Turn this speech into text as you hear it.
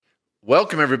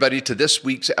Welcome, everybody, to this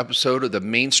week's episode of the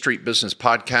Main Street Business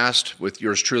Podcast with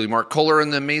yours truly, Mark Kohler,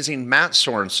 and the amazing Matt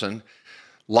Sorensen,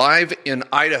 live in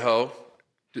Idaho.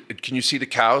 Can you see the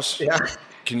cows? Yeah.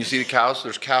 Can you see the cows?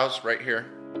 There's cows right here.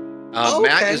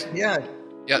 Matt is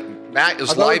Matt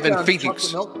is are live those, in Phoenix.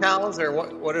 Chocolate milk cows, or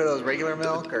what are those? Regular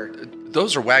milk, or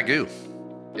those are Wagyu.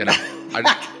 You know,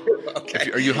 okay.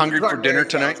 Are you hungry for dinner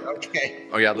tonight? Okay.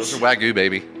 Oh yeah, those are Wagyu,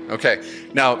 baby. Okay,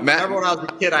 now Matt. Remember when I was a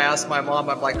kid, I asked my mom,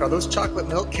 I'm like, "Are those chocolate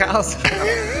milk cows?" What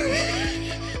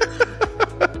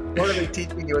are they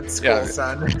teaching you at school,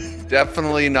 son?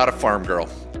 Definitely not a farm girl.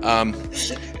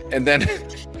 And then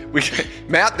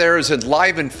Matt there is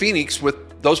live in Phoenix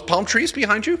with those palm trees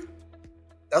behind you.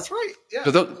 That's right. Yeah.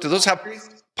 Do those have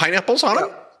pineapples on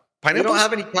them? Pineapples? We don't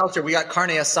have any cows here. We got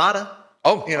carne asada.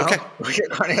 Oh, you know, okay. We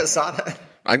get carne asada.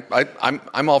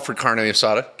 I'm all for carne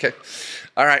asada. Okay.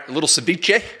 All right. A little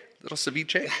ceviche.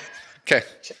 Okay.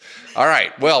 All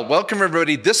right. Well, welcome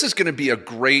everybody. This is going to be a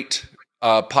great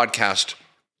podcast.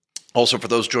 Also, for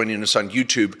those joining us on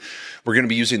YouTube, we're going to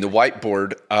be using the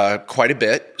whiteboard quite a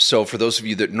bit. So for those of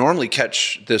you that normally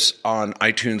catch this on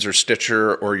iTunes or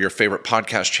Stitcher or your favorite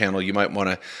podcast channel, you might want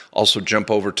to also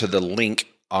jump over to the link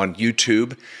on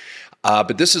YouTube.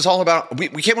 But this is all about,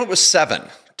 we came up with 7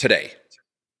 today.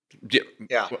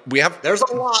 Yeah. There's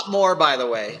a lot more, by the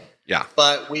way. Yeah.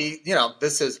 But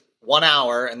this is 1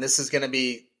 hour and this is going to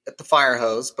be at the fire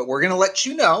hose, but we're going to let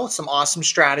you know some awesome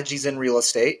strategies in real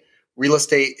estate. Real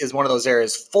estate is one of those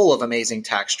areas full of amazing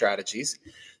tax strategies.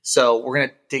 So we're going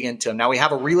to dig into them. Now we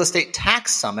have a real estate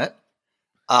tax summit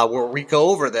where we go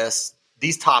over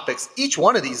these topics. Each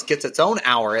one of these gets its own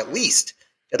hour at least.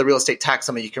 At the real estate tax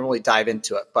summit, you can really dive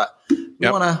into it. But we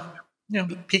want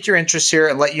to pique your interest here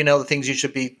and let you know the things you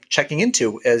should be checking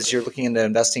into as you're looking into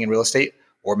investing in real estate,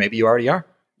 or maybe you already are.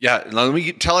 Yeah. Now, let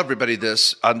me tell everybody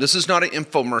this. This is not an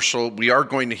infomercial. We are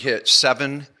going to hit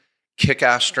 7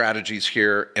 kick-ass strategies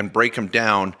here and break them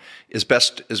down as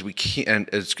best as we can,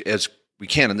 as we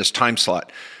can in this time slot.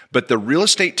 But the Real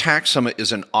Estate Tax Summit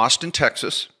is in Austin,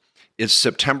 Texas. It's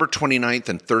September 29th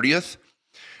and 30th,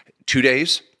 2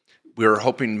 days. We're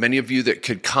hoping many of you that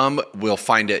could come will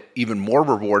find it even more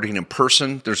rewarding in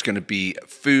person. There's going to be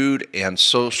food and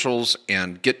socials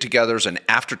and get-togethers, an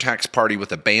after-tax party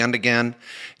with a band again.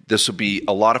 This will be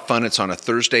a lot of fun. It's on a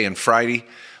Thursday and Friday.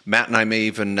 Matt and I may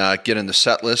even get in the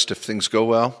set list if things go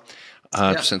well.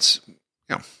 Since,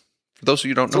 for those of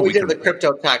you who don't know, we did the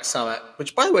Crypto Tax Summit,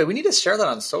 which, by the way, we need to share that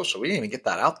on social. We didn't even get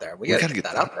that out there. We got to get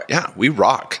that out there. Yeah, we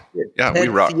rock. Yeah, we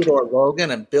rock. Theodore Logan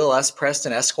and Bill S.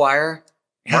 Preston Esquire.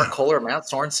 Yeah. Mark Kohler, Matt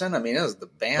Sorensen. I mean, it was the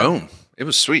band. Boom. It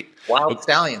was sweet. Wild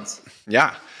Stallions.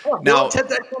 Yeah. Oh, now,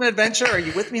 Ted's Excellent Adventure. Are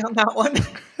you with me on that one?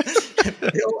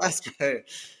 Bill Esquire.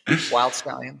 Wild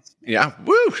Stallions. Yeah.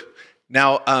 Woo.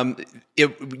 Now,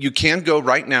 you can go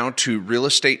right now to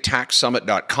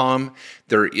realestatetaxsummit.com.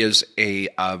 There is a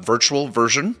virtual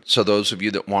version. So those of you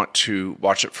that want to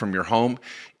watch it from your home,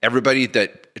 everybody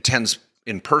that attends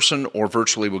in person or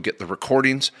virtually will get the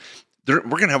recordings. We're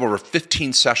going to have over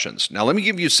 15 sessions. Now, let me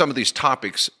give you some of these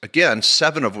topics. Again,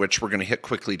 7 of which we're going to hit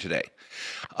quickly today.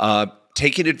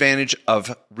 Taking advantage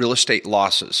of real estate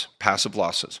losses, passive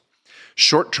losses.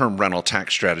 Short-term rental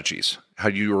tax strategies, how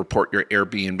you report your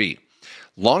Airbnb.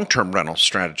 Long-term rental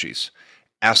strategies,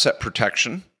 asset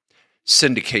protection,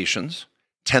 syndications,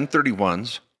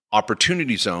 1031s,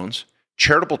 opportunity zones,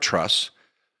 charitable trusts,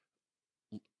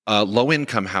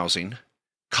 low-income housing,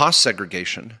 cost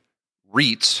segregation,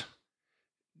 REITs,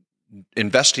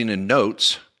 investing in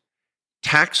notes,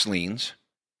 tax liens,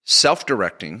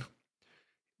 self-directing,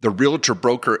 the realtor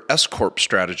broker S-corp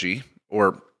strategy,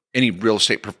 or any real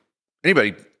estate,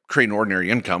 anybody creating ordinary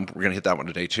income, we're going to hit that one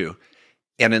today too,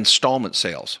 and installment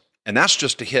sales. And that's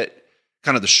just to hit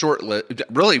kind of the short list.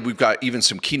 Really, we've got even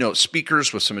some keynote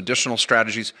speakers with some additional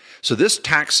strategies. So this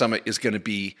tax summit is going to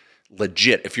be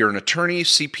legit. If you're an attorney,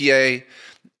 CPA,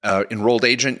 enrolled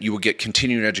agent, you will get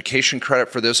continuing education credit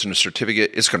for this and a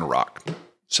certificate. It's going to rock.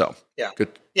 So,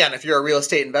 good. Yeah, and if you're a real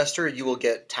estate investor, you will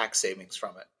get tax savings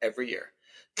from it every year.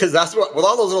 Because that's what, with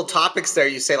all those little topics there,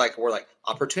 you say we're like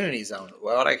opportunity zone.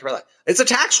 Well, I can relate. It's a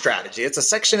tax strategy. It's a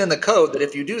section in the code that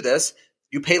if you do this,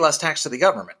 you pay less tax to the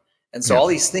government. And so all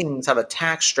these things have a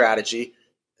tax strategy.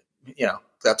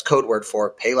 That's code word for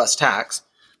pay less tax.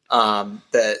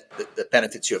 That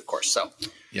benefits you, of course. So,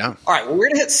 yeah. All right. Well, we're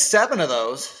going to hit 7 of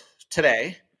those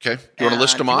today. Okay. Do you want to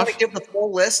list them off? Want to give the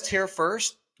full list here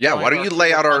first? Yeah. Why don't you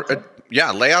lay out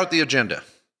lay out the agenda.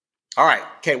 All right.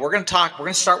 Okay. We're going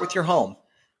to start with your home.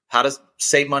 How to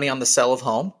save money on the sale of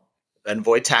home and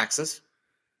avoid taxes.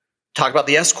 Talk about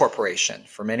the S corporation.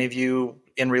 For many of you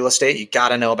in real estate, you got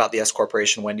to know about the S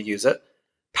corporation, when to use it.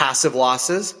 Passive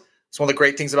losses. It's one of the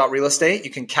great things about real estate.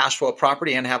 You can cash flow a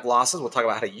property and have losses. We'll talk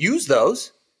about how to use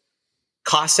those.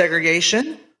 Cost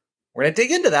segregation. We're going to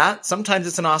dig into that. Sometimes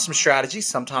it's an awesome strategy.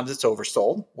 Sometimes it's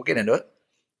oversold. We'll get into it.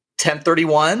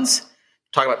 1031s.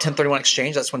 Talk about 1031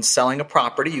 exchange. That's when selling a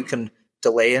property, you can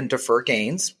delay and defer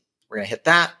gains. We're going to hit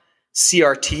that.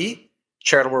 CRT,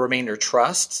 charitable remainder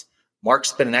trusts.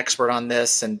 Mark's been an expert on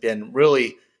this and been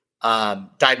really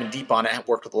diving deep on it. I've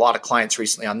worked with a lot of clients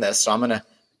recently on this, so I'm going to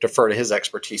defer to his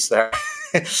expertise there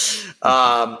as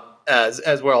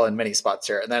well in many spots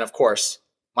here. And then, of course,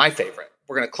 my favorite,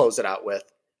 we're going to close it out with,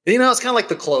 it's kind of like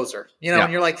the closer.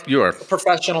 When you're like a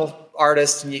professional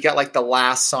artist and you got like the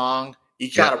last song,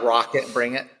 you got to rock it and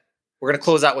bring it. We're going to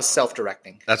close out with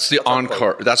self-directing. That's the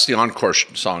encore. That's the encore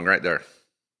song right there.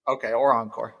 Okay, or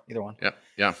encore, either one.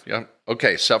 Yeah.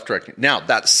 Okay, self-directing. Now,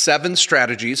 that's 7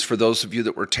 strategies for those of you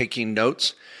that were taking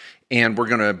notes, and we're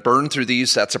going to burn through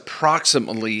these. That's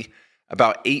approximately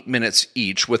about 8 minutes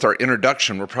each. With our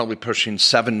introduction, we're probably pushing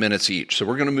 7 minutes each. So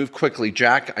we're going to move quickly.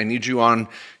 Jack, I need you on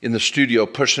in the studio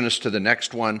pushing us to the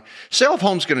next one. Sale of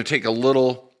home is going to take a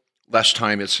little less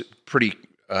time. It's pretty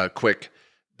quick,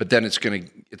 but then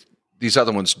these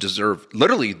other ones deserve,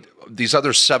 literally, these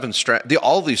other 7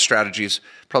 all these strategies,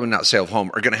 probably not sale of home,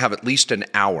 are going to have at least an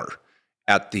hour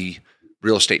at the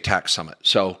Real Estate Tax Summit.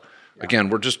 So again,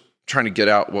 we're just trying to get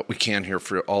out what we can here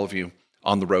for all of you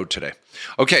on the road today.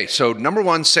 Okay, so number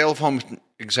 1, sale of home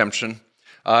exemption.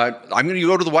 I'm going to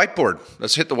go to the whiteboard.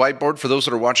 Let's hit the whiteboard. For those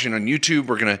that are watching on YouTube,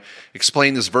 we're going to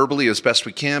explain this verbally as best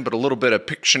we can, but a little bit of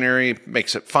Pictionary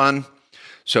makes it fun.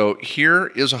 So here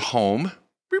is a home.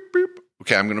 Boop, boop.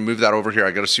 Okay, I'm going to move that over here.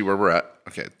 I got to see where we're at.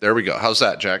 Okay, there we go. How's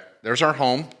that, Jack? There's our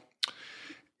home.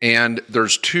 And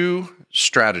there's 2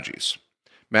 strategies.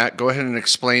 Matt, go ahead and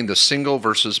explain the single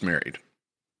versus married.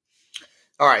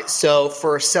 All right, so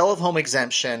for sale of home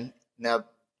exemption, now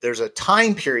there's a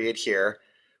time period here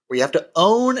where you have to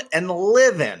own and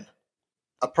live in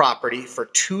a property for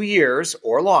 2 years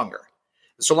or longer.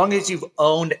 So long as you've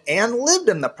owned and lived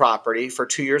in the property for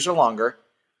 2 years or longer,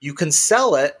 you can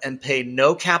sell it and pay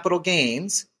no capital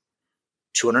gains,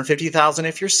 $250,000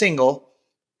 if you're single,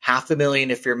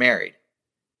 $500,000 if you're married.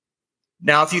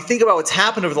 Now, if you think about what's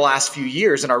happened over the last few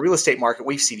years in our real estate market,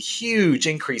 we've seen huge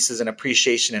increases in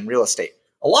appreciation in real estate.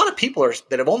 A lot of people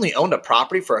that have only owned a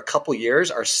property for a couple years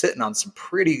are sitting on some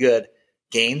pretty good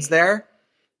gains there.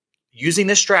 Using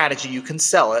this strategy, you can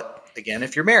sell it. Again,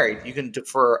 if you're married, you can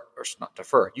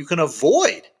you can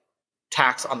avoid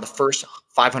tax on the first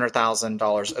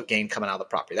 $500,000 of gain coming out of the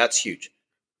property. That's huge.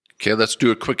 Okay, let's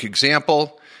do a quick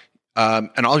example.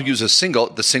 And I'll use a single.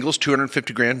 The single's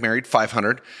 $250,000, married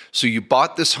 $500,000. So you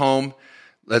bought this home,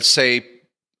 let's say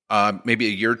maybe a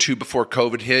year or 2 before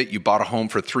COVID hit. You bought a home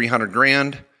for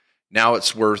 $300,000. Now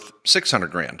it's worth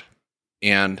 $600,000,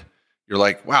 and you're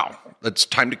like, "Wow, it's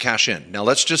time to cash in." Now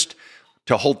let's just,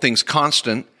 to hold things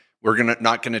constant, we're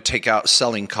not going to take out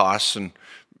selling costs and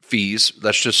fees.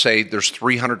 Let's just say there's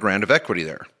 $300,000 of equity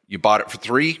there. You bought it for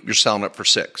 $3, you're selling it for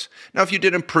 $6. Now, if you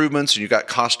did improvements and you got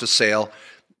cost of sale,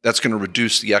 that's going to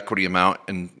reduce the equity amount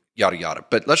and yada, yada.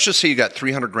 But let's just say you got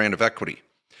 $300,000 of equity.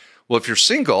 Well, if you're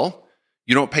single,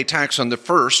 you don't pay tax on the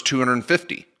first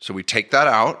 $250,000. So we take that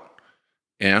out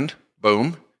and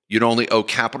boom, you'd only owe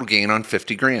capital gain on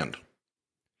 $50,000.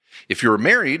 If you're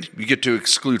married, you get to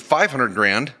exclude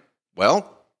 $500,000.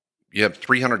 Well, you have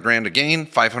 $300,000 of gain,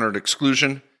 $500,000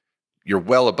 exclusion. You're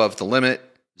well above the limit,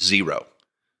 0.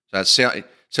 That's sale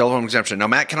of home exemption. Now,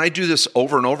 Matt, can I do this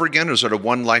over and over again, or is it a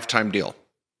one lifetime deal?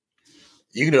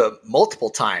 You can do it multiple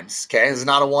times, okay? It's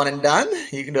not a one and done.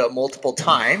 You can do it multiple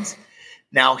times.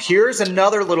 Now, here's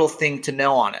another little thing to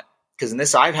know on it, because in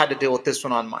this, I've had to deal with this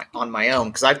one on my own,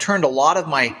 because I've turned a lot of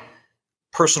my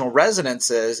personal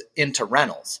residences into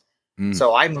rentals.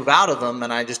 So I move out of them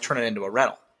and I just turn it into a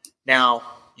rental. Now,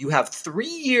 you have 3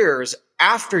 years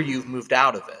after you've moved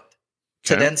out of it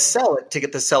to then sell it to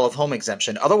get the sale of home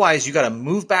exemption. Otherwise, you got to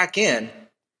move back in,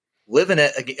 live in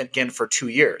it again for 2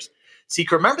 years. So you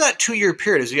can remember that 2-year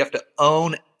period is you have to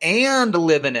own and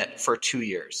live in it for 2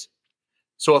 years.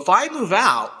 So if I move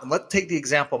out, and let's take the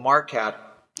example Mark had,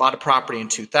 bought a property in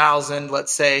 2000,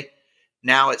 let's say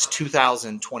now it's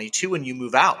 2022 and you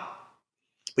move out,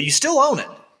 but you still own it.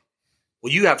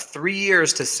 Well, you have 3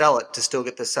 years to sell it to still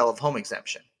get the sale of home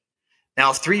exemption. Now,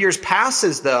 if 3 years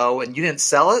passes, though, and you didn't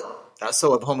sell it, that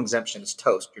sale of home exemption is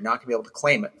toast. You're not going to be able to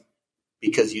claim it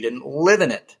because you didn't live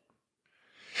in it.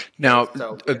 Now,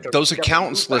 those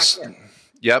accountants list,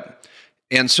 yep.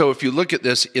 And so if you look at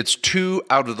this, it's 2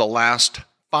 out of the last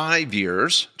 5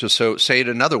 years. So say it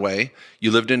another way, you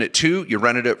lived in it 2, you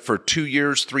rented it for 2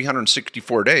 years,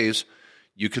 364 days,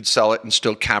 you could sell it and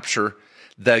still capture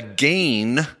the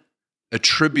gain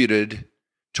attributed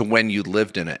to when you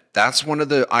lived in it. That's one of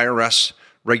the IRS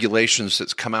regulations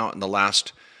that's come out in the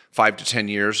last 5 to 10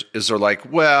 years is they're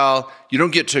like, well, you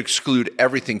don't get to exclude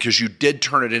everything because you did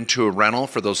turn it into a rental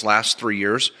for those last 3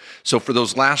 years. So for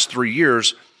those last 3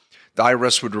 years, the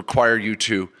IRS would require you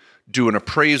to do an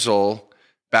appraisal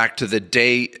back to the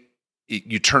day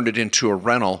you turned it into a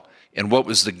rental and what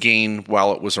was the gain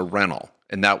while it was a rental.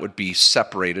 And that would be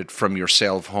separated from your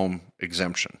sale of home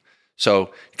exemption. So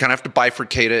you kind of have to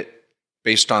bifurcate it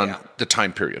based on the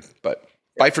time period. But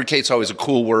bifurcate's always a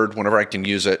cool word. Whenever I can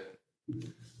use it,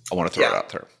 I want to throw it out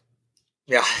there.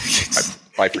 Yeah.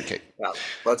 Bifurcate. Yeah.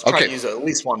 Let's try to use it at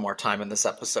least one more time in this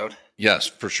episode. Yes,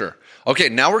 for sure. Okay,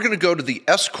 now we're going to go to the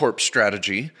S Corp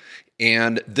strategy.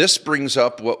 And this brings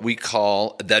up what we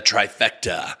call the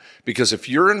trifecta. Because if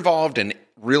you're involved in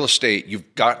real estate,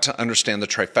 you've got to understand the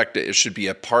trifecta. It should be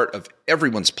a part of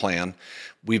everyone's plan.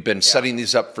 We've been setting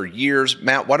these up for years.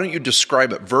 Matt, why don't you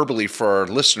describe it verbally for our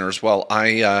listeners while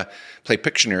I play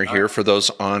Pictionary here for those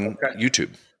on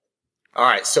YouTube. All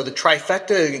right. So the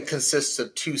trifecta consists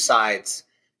of two sides.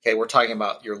 Okay. We're talking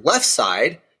about your left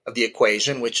side of the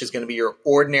equation, which is going to be your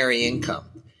ordinary income.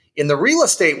 In the real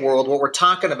estate world, what we're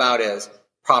talking about is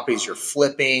properties you're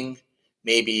flipping.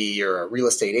 Maybe you're a real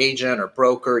estate agent or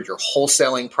broker. You're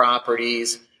wholesaling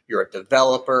properties. You're a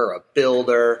developer or a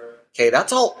builder. Okay,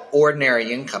 that's all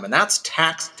ordinary income, and that's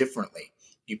taxed differently.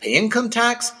 You pay income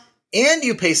tax and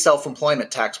you pay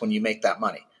self-employment tax when you make that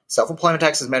money. Self-employment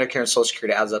tax is Medicare and Social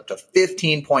Security adds up to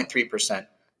 15.3%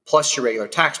 plus your regular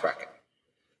tax bracket.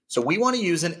 So we want to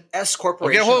use an S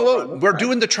corporation. Okay, whoa. We're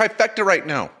doing the trifecta right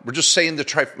now. We're just saying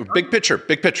the big picture.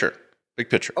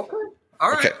 Okay,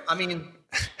 all right. Okay. I mean,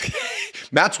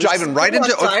 Matt's diving right into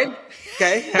side.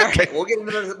 Okay. All right. We'll get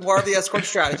into more of the S corp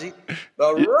strategy.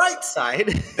 The right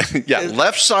side.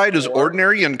 Left side is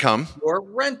ordinary income. Or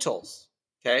rentals.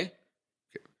 Okay.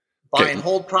 Buy and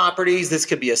hold properties. This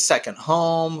could be a second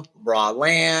home, raw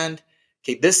land.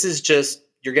 Okay. This is just,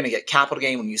 you're going to get capital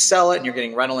gain when you sell it, and you're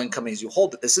getting rental income as you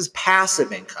hold it. This is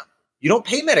passive income. You don't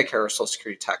pay Medicare or Social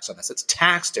Security tax on this. It's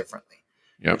taxed differently.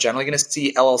 Yep. We're generally going to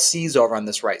see LLCs over on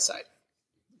this right side.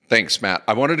 Thanks, Matt.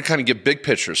 I wanted to kind of give big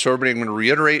picture. So everybody, I'm going to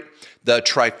reiterate the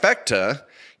trifecta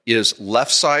is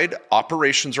left side,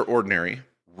 operations are ordinary,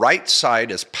 right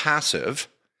side is passive,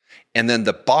 and then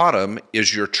the bottom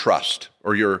is your trust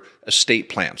or your estate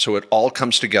plan. So it all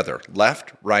comes together,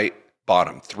 left, right,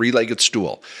 bottom, three-legged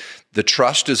stool. The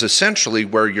trust is essentially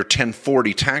where your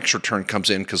 1040 tax return comes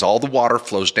in because all the water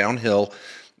flows downhill,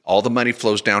 all the money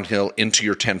flows downhill into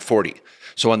your 1040.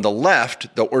 So on the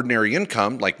left, the ordinary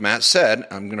income, like Matt said,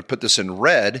 I'm going to put this in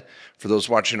red for those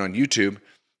watching on YouTube.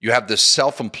 You have this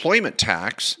self-employment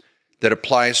tax that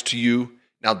applies to you.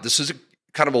 Now, this is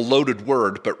kind of a loaded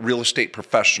word, but real estate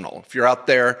professional. If you're out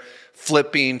there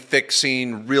flipping,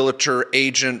 fixing, realtor,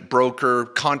 agent, broker,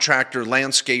 contractor,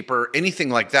 landscaper, anything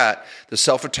like that, the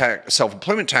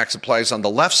self-employment tax applies on the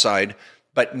left side,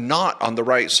 but not on the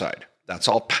right side. That's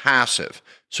all passive.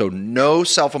 So no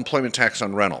self-employment tax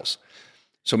on rentals.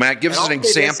 So Matt, give us an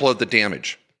example of the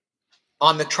damage.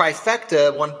 On the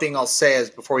trifecta, one thing I'll say is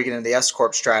before we get into the S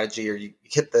Corp strategy or you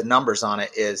hit the numbers on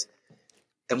it is,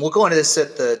 and we'll go into this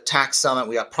at the tax summit.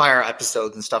 We got prior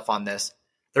episodes and stuff on this.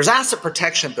 There's asset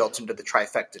protection built into the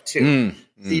trifecta too.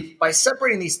 See, by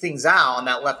separating these things out on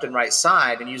that left and right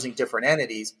side and using different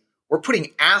entities, we're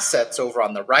putting assets over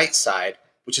on the right side,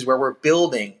 which is where we're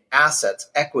building assets,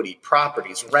 equity,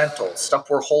 properties, rentals, stuff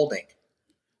we're holding.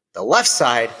 The left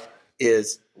side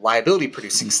is liability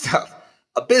producing stuff,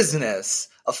 a business,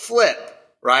 a flip,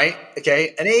 right?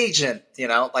 Okay. An agent,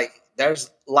 like there's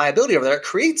liability over there. It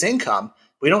creates income.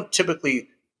 We don't typically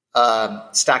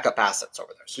stack up assets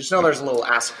over there. So just know there's a little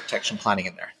asset protection planning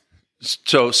in there.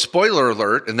 So spoiler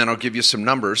alert, and then I'll give you some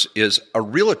numbers, is a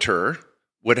realtor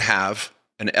would have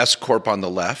an S Corp on the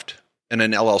left and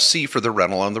an LLC for the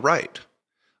rental on the right.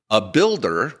 A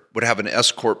builder would have an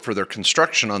S Corp for their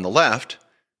construction on the left,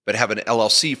 but have an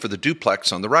LLC for the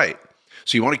duplex on the right.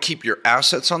 So you want to keep your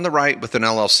assets on the right with an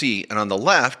LLC, and on the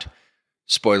left,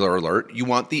 spoiler alert, you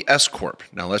want the S Corp.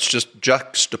 Now let's just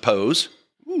juxtapose.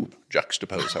 Ooh,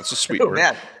 juxtapose. That's a sweet word.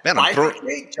 Man,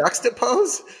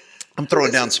 juxtapose? I'm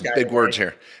throwing down some big words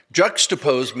here.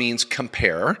 Juxtapose means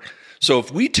compare. So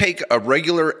if we take a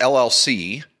regular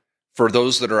LLC, for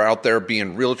those that are out there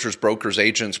being realtors, brokers,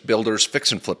 agents, builders,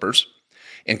 fix and flippers,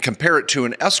 and compare it to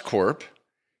an S Corp,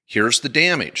 here's the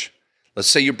damage. Let's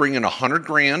say you bring in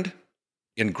 $100,000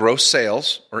 in gross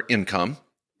sales or income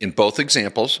in both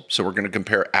examples. So we're going to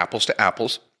compare apples to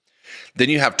apples. Then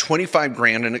you have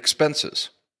 $25,000 in expenses.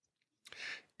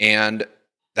 And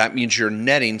that means you're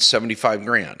netting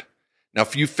 $75,000. Now,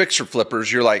 if you fixer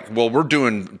flippers, you're like, well, we're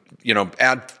doing,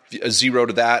 add a zero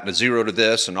to that and a zero to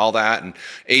this and all that, and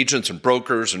agents and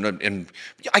brokers. And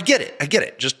I get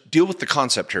it. Just deal with the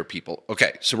concept here, people.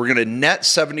 Okay, so we're going to net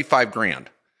 75 grand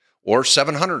or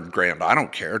 700 grand. I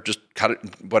don't care. Just cut it,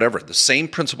 whatever. The same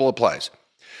principle applies.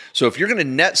 So if you're going to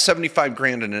net 75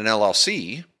 grand in an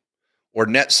LLC or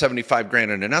net 75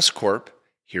 grand in an S Corp,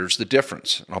 here's the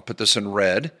difference. And I'll put this in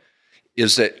red.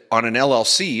 Is that on an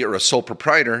LLC or a sole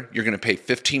proprietor, you're going to pay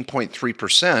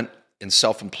 15.3% in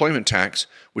self-employment tax,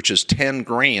 which is 10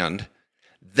 grand.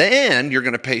 Then you're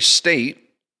going to pay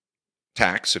state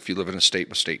tax if you live in a state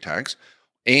with state tax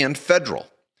and federal.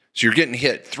 So you're getting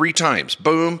hit 3 times.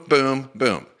 Boom, boom,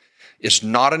 boom. It's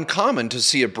not uncommon to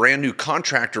see a brand new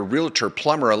contractor, realtor,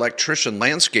 plumber, electrician,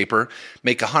 landscaper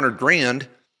make 100 grand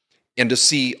and to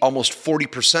see almost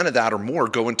 40% of that or more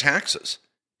go in taxes.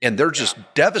 And they're just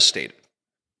devastated.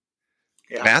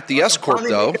 Yeah. Matt, the S Corp,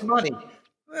 though. Money.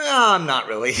 Well, I'm not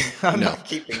really. I'm not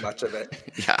keeping much of it.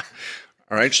 Yeah.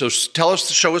 All right. So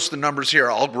show us the numbers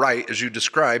here. I'll write as you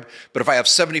describe. But if I have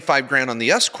 75 grand on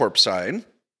the S Corp side.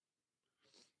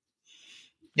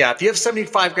 Yeah. If you have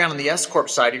 75 grand on the S Corp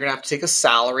side, you're going to have to take a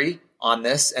salary on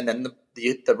this. And then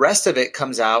the rest of it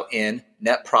comes out in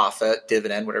net profit,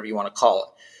 dividend, whatever you want to call it.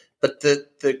 But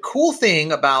the cool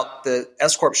thing about the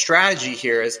S Corp strategy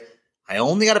here is I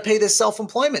only got to pay this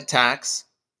self-employment tax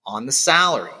on the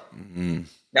salary. Mm-hmm.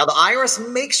 Now, the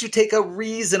IRS makes you take a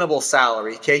reasonable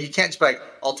salary, okay? You can't just be like,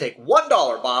 I'll take $1,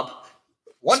 Bob.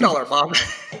 $1, Bob.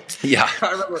 Yeah.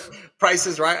 I remember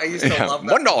Prices Right. I used to love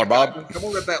that. $1, Bob. Come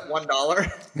over bet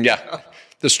 $1. Yeah.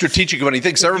 The strategic one, he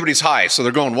thinks everybody's high, so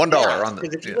they're going $1 on the.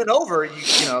 Because if you went over,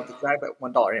 the guy bet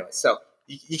 $1 anyway. So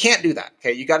you can't do that,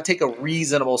 okay? You got to take a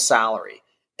reasonable salary.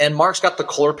 And Mark's got the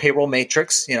core payroll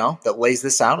matrix, that lays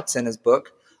this out. It's in his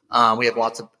book. We have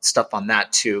lots of stuff on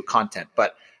that too, content.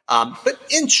 But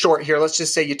in short here, let's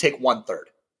just say you take 1/3.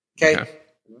 Okay.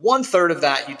 1/3 of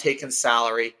that you take in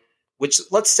salary, which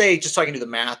let's say, just so I can do the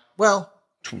math. Well,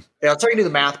 so I can do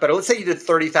the math, but let's say you did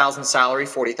 30,000 salary,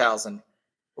 40,000.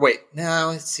 Wait, no,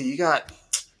 let's see.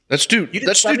 Let's do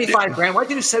 75 grand. Why'd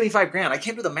you do 75 grand? I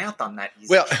can't do the math on that easy.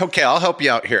 Well, okay, I'll help you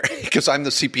out here because I'm the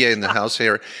CPA in the house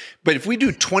here. But if we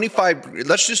do 25,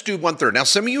 let's just do 1/3. Now,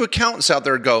 some of you accountants out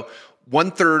there go,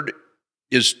 1/3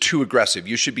 is too aggressive.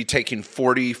 You should be taking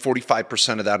 40,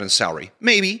 45% of that in salary.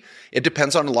 Maybe. It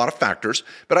depends on a lot of factors.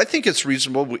 But I think it's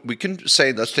reasonable. We can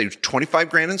say, let's say 25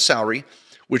 grand in salary,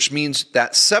 which means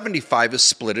that 75 is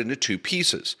split into 2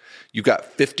 pieces. You got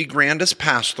 50 grand as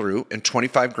pass through and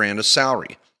 25 grand as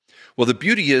salary. Well, the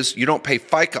beauty is you don't pay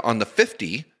FICA on the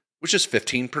 50, which is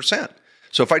 15%.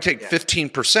 So if I take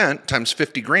 15% times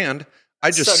 50 grand,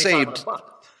 I just saved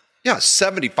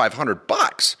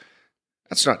 $7,500.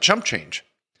 That's not chump change.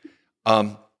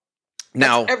 Now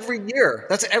that's every year.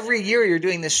 That's every year you're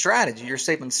doing this strategy. You're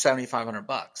saving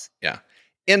 $7,500. Yeah.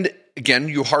 And again,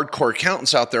 you hardcore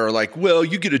accountants out there are like, well,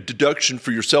 you get a deduction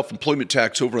for your self-employment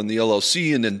tax over on the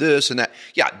LLC and then this and that.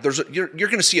 Yeah, you're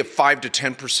going to see a 5 to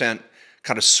 10%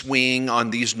 kind of swing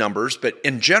on these numbers. But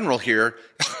in general here,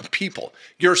 people,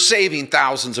 you're saving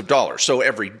thousands of dollars. So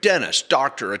every dentist,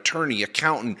 doctor, attorney,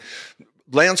 accountant,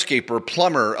 landscaper,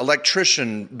 plumber,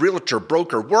 electrician, realtor,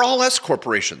 broker, we're all S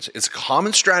corporations. It's a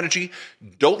common strategy.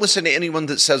 Don't listen to anyone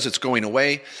that says it's going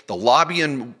away. The lobby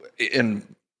in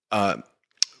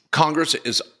Congress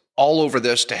is all over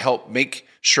this to help make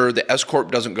sure the S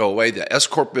Corp doesn't go away. The S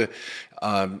Corp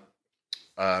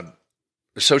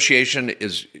Association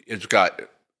is got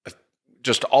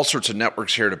just all sorts of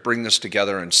networks here to bring this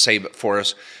together and save it for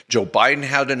us. Joe Biden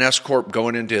had an S Corp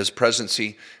going into his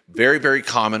presidency. Very, very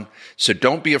common. So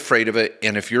don't be afraid of it.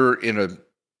 And if you're in a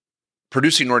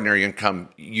producing ordinary income,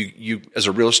 you as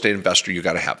a real estate investor, you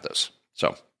got to have this.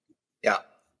 So, yeah.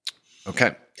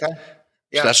 Okay.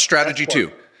 Yeah. So that's strategy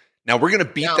 2. Now we're going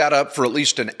to beat that up for at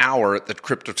least an hour at the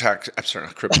crypto tax. I'm sorry,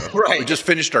 not crypto. Right. We just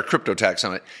finished our crypto tax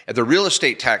summit. At the real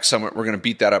estate tax summit, we're going to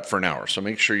beat that up for an hour. So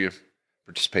make sure you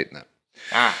participate in that.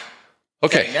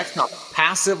 Okay. Next up,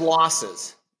 passive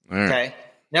losses. Right. Okay.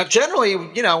 Now, generally,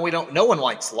 no one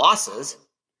likes losses.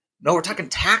 No, we're talking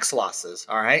tax losses.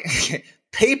 All right.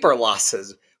 Paper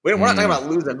losses. We're not talking about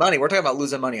losing money. We're talking about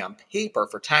losing money on paper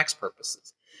for tax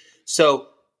purposes. So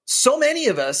many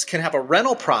of us can have a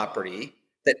rental property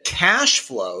that cash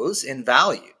flows in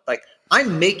value. Like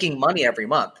I'm making money every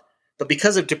month, but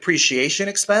because of depreciation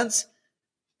expense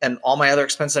and all my other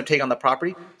expenses I've taken on the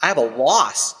property, I have a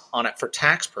loss on it for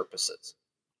tax purposes.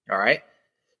 All right.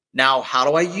 Now, how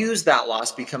do I use that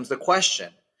loss becomes the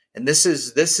question. And this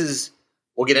is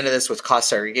we'll get into this with cost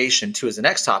segregation too as the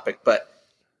next topic, but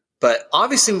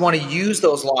obviously we want to use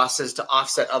those losses to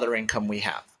offset other income we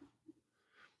have.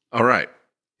 All right.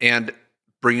 And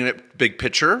bringing it big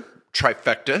picture,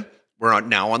 trifecta, we're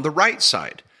now on the right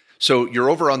side. So you're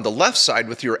over on the left side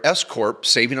with your S Corp,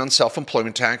 saving on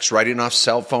self-employment tax, writing off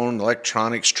cell phone,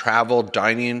 electronics, travel,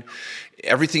 dining,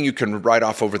 everything you can write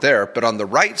off over there. But on the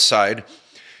right side,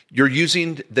 you're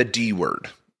using the D word,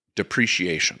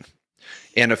 depreciation.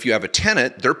 And if you have a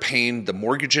tenant, they're paying the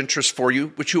mortgage interest for you,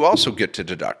 which you also get to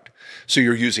deduct. So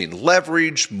you're using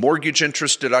leverage, mortgage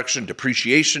interest deduction,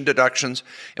 depreciation deductions.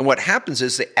 And what happens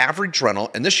is the average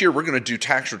rental, and this year we're going to do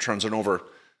tax returns on over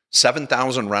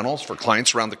 7,000 rentals for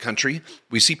clients around the country.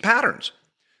 We see patterns.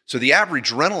 So the average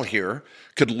rental here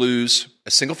could lose,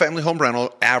 a single family home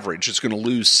rental average is going to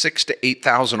lose $6,000 to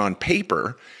 $8,000 on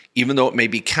paper, even though it may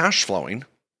be cash flowing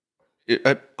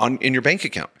in your bank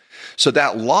account. So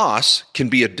that loss can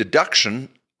be a deduction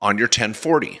on your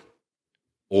 1040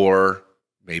 or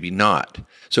maybe not.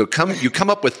 So you come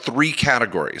up with three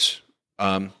categories.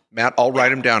 Matt, I'll write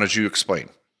them down as you explain.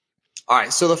 All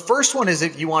right. So the first one is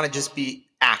if you want to just be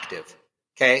active.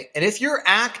 Okay. And if you're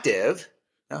active,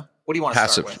 what do you want to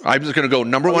start with? I'm just going to go.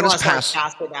 Number one is passive.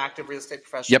 Passive, active, real estate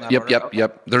professional.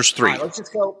 Yep. There's three. All right,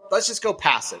 let's just go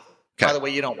passive. Okay. By the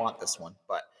way, you don't want this one,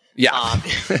 but yeah.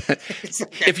 Okay.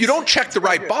 If you don't check the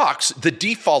right box, the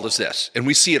default is this, and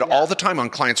we see it all the time on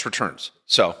clients' returns.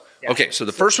 So, okay. So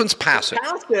the first one's passive.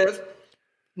 Passive.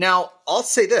 Now, I'll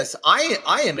say this. I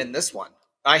am in this one.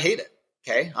 I hate it.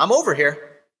 Okay. I'm over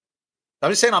here.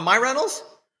 I'm just saying on my rentals,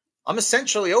 I'm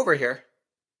essentially over here.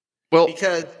 Well,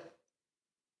 because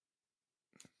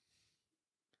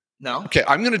no. Okay,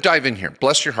 I'm going to dive in here.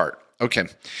 Bless your heart. Okay.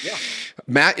 Yeah.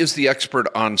 Matt is the expert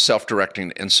on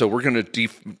self-directing, and so we're going to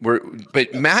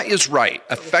but Matt is right.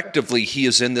 Effectively, he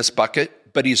is in this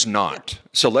bucket, but he's not.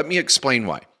 So let me explain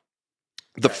why.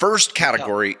 The first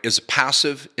category is a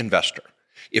passive investor.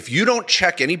 If you don't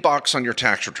check any box on your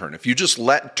tax return, if you just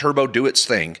let Turbo do its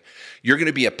thing, you're going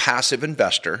to be a passive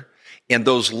investor, and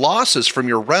those losses from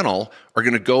your rental are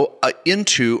going to go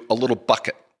into a little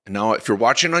bucket. Now, if you're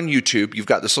watching on YouTube, you've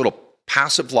got this little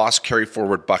passive loss carry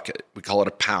forward bucket. We call it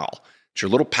a PAL. It's your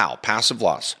little PAL, passive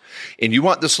loss. And you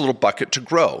want this little bucket to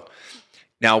grow.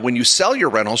 Now, when you sell your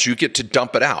rentals, you get to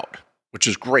dump it out, which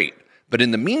is great. But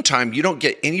in the meantime, you don't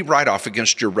get any write-off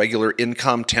against your regular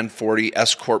income, 1040,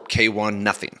 S Corp, K1,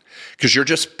 nothing, because you're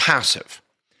just passive.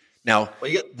 Now, well,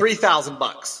 you get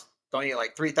 $3,000. Don't you get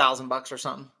like $3,000 or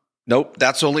something? Nope,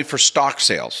 that's only for stock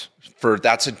sales.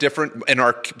 That's a different, in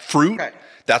our fruit,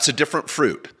 that's a different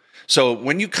fruit. So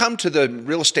when you come to the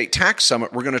Real Estate Tax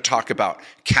Summit, we're going to talk about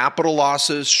capital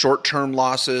losses, short-term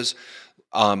losses,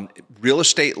 real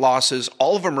estate losses.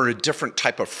 All of them are a different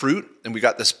type of fruit, and we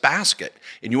got this basket,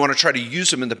 and you want to try to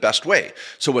use them in the best way.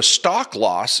 So a stock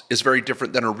loss is very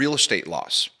different than a real estate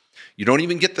loss. You don't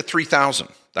even get the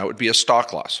 $3,000. That would be a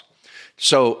stock loss.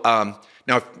 So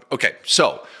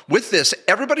so with this,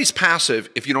 everybody's passive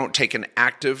if you don't take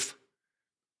active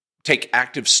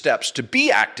steps to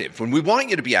be active. When we want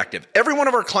you to be active, every one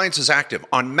of our clients is active.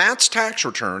 On Matt's tax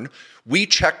return, we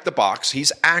check the box.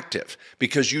 He's active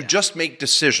because you just make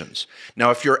decisions.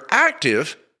 Now, if you're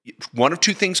active, one of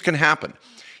two things can happen.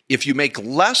 If you make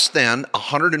less than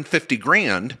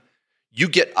 $150,000, you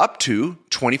get up to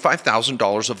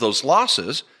 $25,000 of those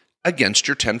losses against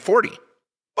your 1040.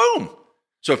 Boom.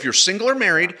 So if you're single or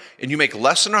married and you make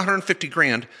less than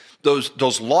 $150,000,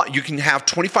 you can have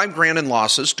 $25,000 in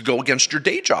losses to go against your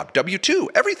day job, W-2,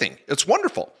 everything. It's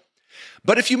wonderful.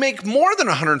 But if you make more than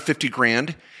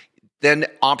 $150,000, then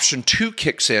option 2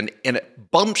 kicks in and it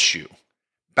bumps you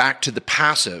back to the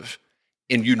passive,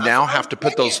 and you now have to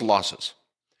put those losses,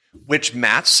 which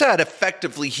Matt said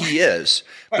effectively he is.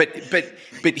 But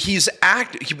he's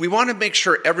active. We want to make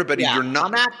sure everybody, you're not.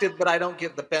 I'm active, but I don't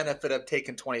get the benefit of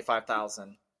taking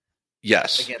 $25,000.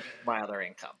 Yes. Against my other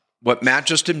income. What Matt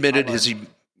just admitted is he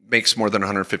makes more than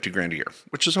 $150,000 a year,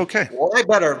 which is okay. Well, I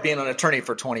better have been an attorney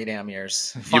for 20 damn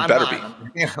years. You better be.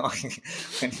 I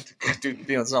need to be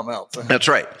doing something else. That's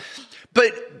right.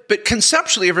 But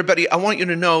conceptually, everybody, I want you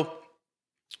to know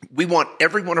we want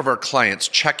every one of our clients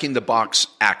checking the box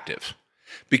active,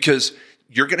 because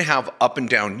you're going to have up and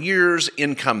down years,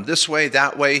 income this way,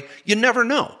 that way. You never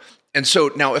know. And so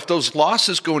now if those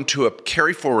losses go into a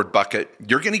carry forward bucket,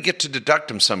 you're going to get to deduct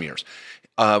them some years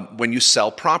when you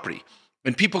sell property.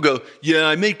 And people go, yeah,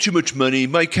 I make too much money.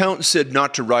 My accountant said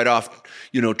not to write off,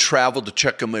 travel to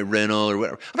check on my rental or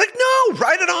whatever. I'm like, no,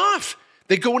 write it off.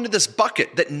 They go into this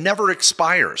bucket that never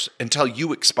expires until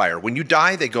you expire. When you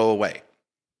die, they go away.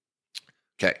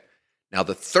 Okay. Now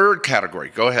the third category,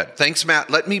 go ahead. Thanks, Matt.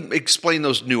 Let me explain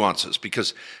those nuances,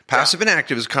 because passive and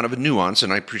active is kind of a nuance,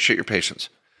 and I appreciate your patience.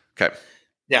 Okay.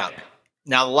 Yeah.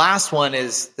 Now the last one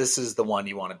this is the one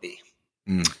you want to be.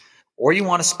 or you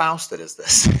want a spouse that is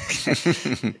this.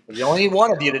 You only need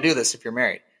one of you to do this if you're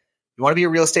married. You want to be a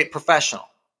real estate professional.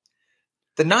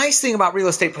 The nice thing about real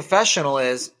estate professional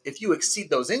is if you exceed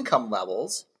those income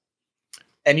levels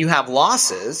and you have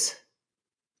losses,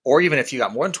 or even if you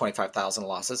got more than 25,000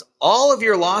 losses, all of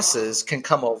your losses can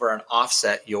come over and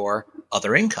offset your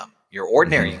other income, your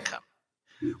ordinary income,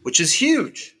 which is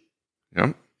huge.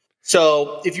 Yep.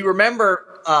 So if you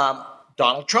remember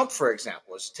Donald Trump, for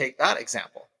example, let's take that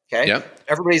example. Okay. Yep.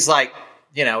 Everybody's like,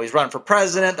 he's running for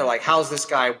president. They're like, how's this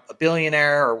guy a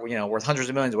billionaire or, worth hundreds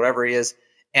of millions, whatever he is,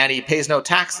 and he pays no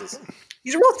taxes?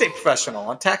 He's a real estate professional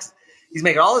on tax. He's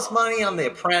making all this money on The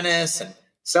Apprentice and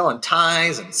selling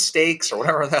ties and steaks or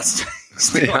whatever that's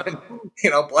doing,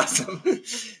 bless him.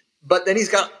 But then he's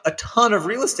got a ton of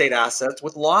real estate assets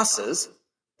with losses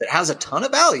that has a ton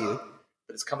of value,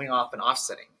 but it's coming off and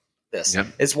offsetting this. Yep.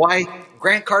 It's why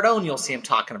Grant Cardone, you'll see him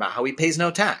talking about how he pays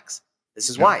no tax. This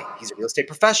is why he's a real estate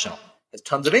professional. Has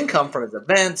tons of income from his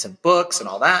events and books and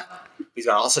all that. But he's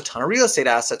got also a ton of real estate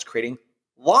assets creating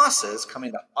losses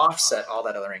coming to offset all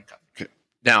that other income. Okay.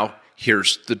 Now,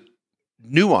 here's the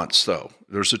nuance, though.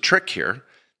 There's a trick here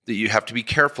that you have to be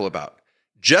careful about.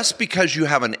 Just because you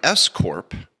have an S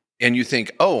Corp and you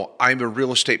think, oh, I'm a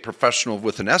real estate professional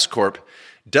with an S Corp,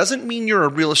 doesn't mean you're a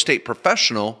real estate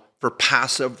professional for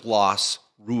passive loss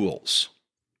rules.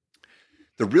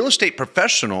 The real estate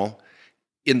professional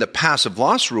in the passive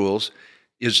loss rules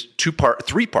is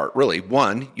three part, really.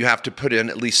 One, you have to put in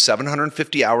at least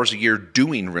 750 hours a year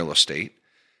doing real estate,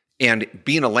 and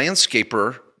being a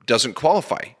landscaper doesn't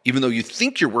qualify. Even though you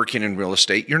think you're working in real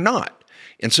estate, you're not.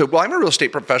 And so, well, I'm a real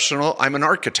estate professional, I'm an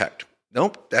architect.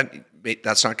 Nope,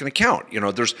 that's not going to count.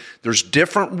 There's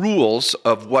different rules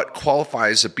of what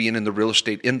qualifies as being in the real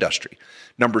estate industry.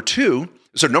 Number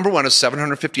one is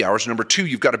 750 hours. Number two,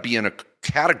 you've got to be in a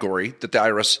category that the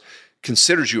IRS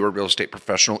considers you a real estate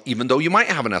professional, even though you might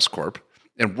have an S Corp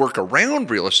and work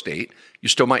around real estate, you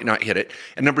still might not hit it.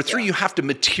 And number three, you have to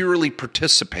materially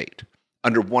participate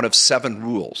under one of 7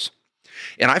 rules.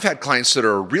 And I've had clients that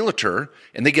are a realtor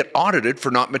and they get audited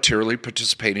for not materially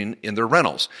participating in their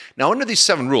rentals. Now, under these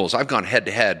 7 rules, I've gone head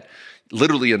to head,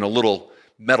 literally in a little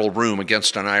metal room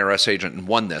against an IRS agent and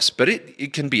won this, but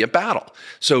it can be a battle.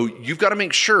 So you've got to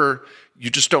make sure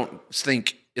you just don't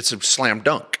think it's a slam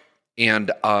dunk.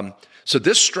 And so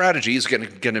this strategy is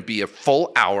going to be a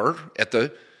full hour at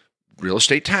the Real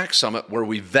Estate Tax Summit where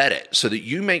we vet it so that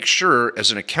you make sure as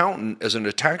an accountant, as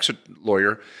a tax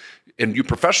lawyer, and you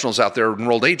professionals out there,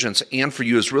 enrolled agents, and for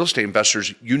you as real estate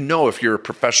investors, if your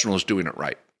professional is doing it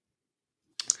right.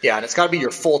 Yeah, and it's got to be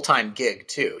your full-time gig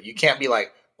too. You can't be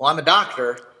like, well, I'm a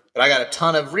doctor, but I got a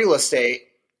ton of real estate,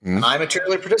 and I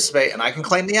materially participate, and I can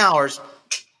claim the hours.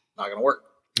 Not going to work.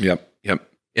 Yep.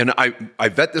 And I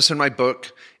vet this in my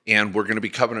book, and we're going to be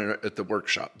covering it at the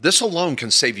workshop. This alone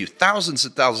can save you thousands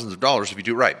and thousands of dollars if you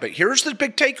do right. But here's the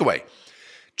big takeaway.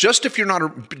 Just because you're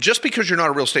not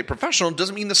a real estate professional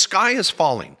doesn't mean the sky is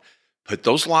falling. Put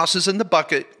those losses in the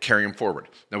bucket, carry them forward.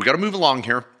 Now we got to move along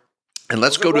here, and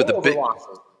let's go to the big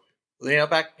losses.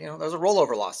 Those are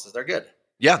rollover losses. They're good.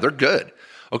 Yeah, they're good.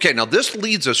 Okay, now this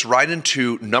leads us right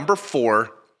into number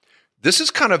 4. This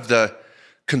is kind of the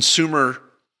consumer.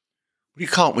 What do you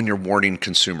call it when you're warning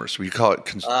consumers? What do you call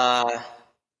it?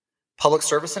 Public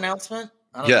service announcement?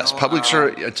 Yes, public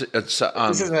service.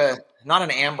 This is not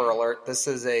an Amber Alert. This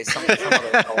is some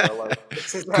other color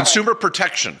alert. Consumer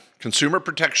protection. Consumer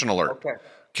protection alert.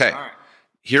 Okay. All right.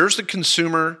 Here's the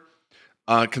consumer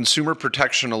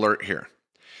protection alert here.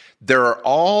 There are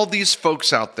all these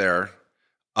folks out there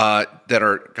that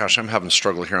are, gosh, I'm having a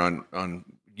struggle here on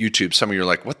YouTube. Some of you are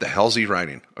like, what the hell is he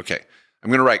writing? Okay. I'm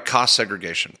going to write cost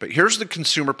segregation. But here's the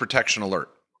consumer protection alert.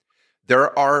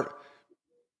 There are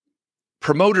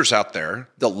promoters out there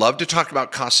that love to talk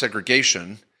about cost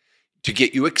segregation to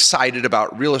get you excited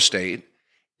about real estate,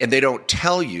 and they don't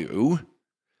tell you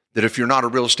that if you're not a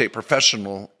real estate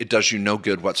professional, it does you no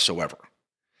good whatsoever.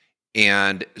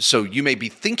 And so you may be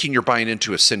thinking you're buying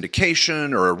into a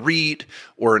syndication or a REIT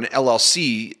or an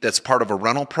LLC that's part of a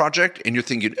rental project, and you're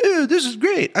thinking, oh, this is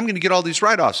great. I'm going to get all these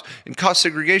write-offs, and cost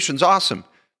segregation's awesome.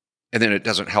 And then it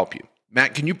doesn't help you.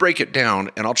 Matt, can you break it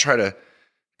down, and I'll try to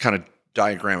kind of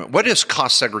diagram it. What is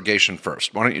cost segregation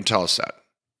first? Why don't you tell us that?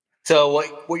 So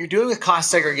what you're doing with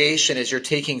cost segregation is you're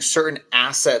taking certain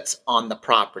assets on the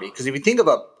property. Because if you think of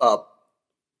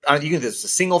you can do this, a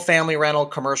single family rental,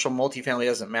 commercial, multifamily,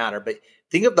 doesn't matter. But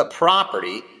think of the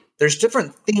property. There's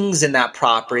different things in that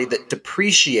property that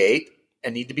depreciate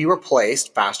and need to be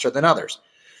replaced faster than others.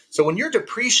 So when you're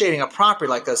depreciating a property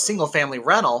like a single family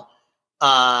rental,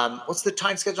 What's the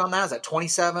time schedule on that? Is that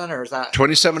 27 or is that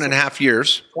 27 and a half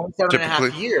years? 27 and a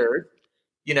half years.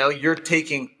 You're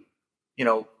taking,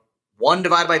 1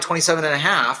 divided by 27 and a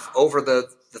half over the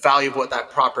value of what that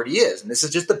property is. And this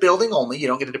is just the building only. You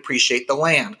don't get to depreciate the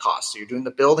land cost. So you're doing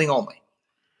the building only.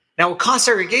 Now with cost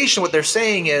segregation, what they're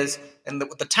saying is, and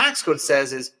what the tax code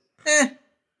says is, a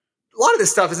lot of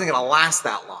this stuff isn't going to last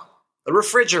that long. The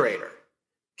refrigerator,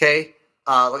 okay?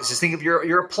 Let's just think of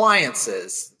your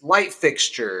appliances, light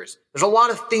fixtures. There's a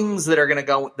lot of things that are going to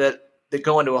go that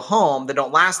go into a home that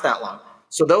don't last that long.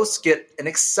 So those get an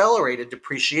accelerated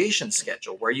depreciation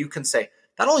schedule where you can say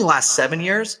that only lasts 7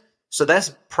 years. So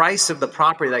that's price of the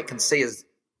property that I can say is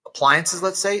appliances.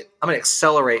 Let's say I'm going to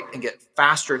accelerate and get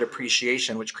faster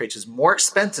depreciation, which creates more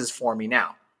expenses for me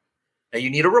now. Now you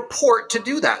need a report to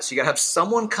do that. So you got to have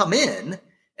someone come in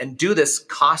and do this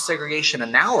cost segregation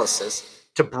analysis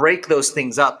to break those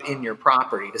things up in your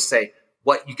property to say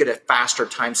what you get a faster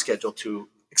time schedule to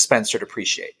expense or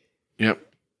depreciate. Yep.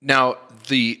 Now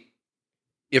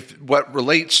if what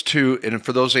relates to, and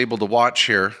for those able to watch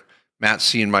here, Matt's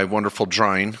seeing my wonderful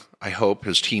drawing. I hope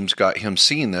his team's got him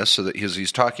seeing this so that as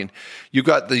he's talking, you've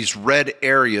got these red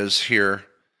areas here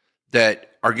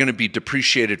that are going to be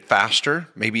depreciated faster,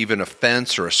 maybe even a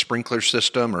fence or a sprinkler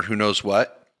system or who knows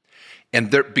what. And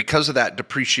because of that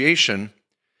depreciation,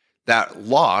 that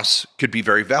loss could be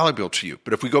very valuable to you.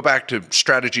 But if we go back to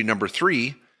strategy number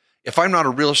 3, if I'm not a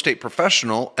real estate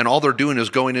professional and all they're doing is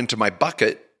going into my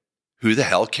bucket, who the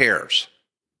hell cares?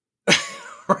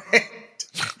 Right.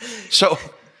 So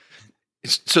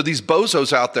these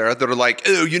bozos out there that are like,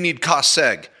 oh, you need cost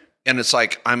seg. And it's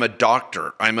like, I'm a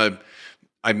doctor. I'm an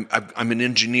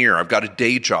engineer. I've got a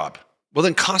day job. Well,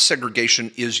 then cost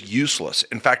segregation is useless.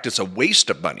 In fact, it's a waste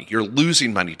of money. You're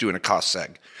losing money doing a cost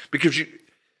seg because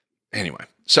anyway.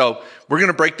 So we're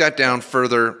going to break that down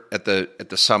further at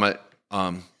the summit.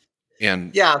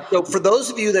 So for those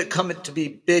of you that come to be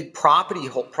big property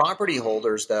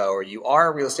holders, though, or you are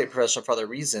a real estate professional for other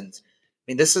reasons,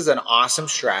 I mean, this is an awesome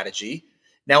strategy.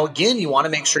 Now, again, you want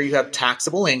to make sure you have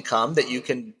taxable income that you're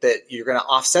going to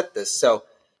offset this. So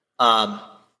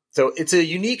it's a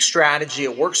unique strategy.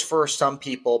 It works for some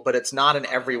people, but it's not an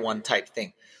everyone type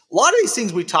thing. A lot of these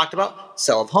things we talked about: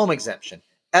 sale of home exemption,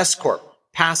 S corp,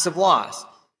 passive loss,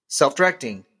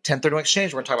 self-directing, 1031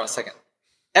 exchange. We're going to talk about in a second.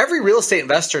 Every real estate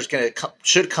investor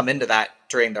should come into that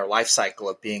during their life cycle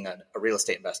of being a real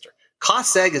estate investor.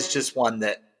 Cost seg is just one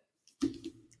that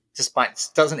just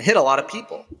doesn't hit a lot of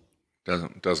people.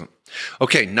 Doesn't.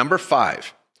 Okay, number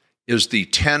 5 is the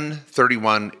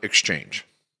 1031 exchange.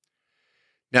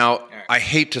 Now, right. I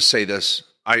hate to say this.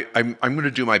 I'm going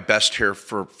to do my best here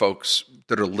for folks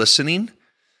that are listening,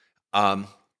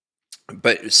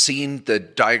 but seeing the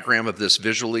diagram of this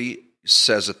visually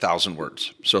says 1,000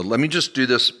 words. So let me just do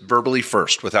this verbally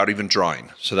first without even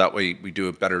drawing, so that way we do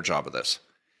a better job of this.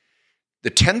 The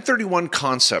 1031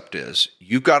 concept is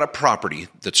you've got a property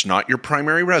that's not your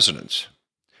primary residence,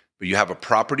 but you have a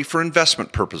property for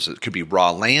investment purposes. It could be raw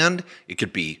land, it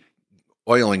could be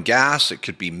oil and gas, it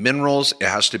could be minerals, it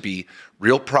has to be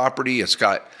real property, it's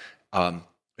got a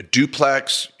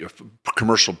duplex, a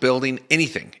commercial building,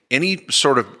 anything, any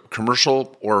sort of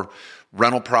commercial or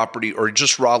rental property or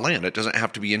just raw land. It doesn't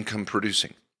have to be income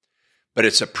producing, but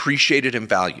it's appreciated in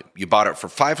value. You bought it for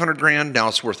 $500,000, now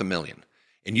it's worth $1 million.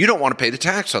 And you don't want to pay the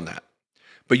tax on that,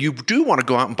 but you do want to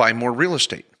go out and buy more real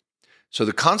estate. So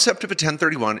the concept of a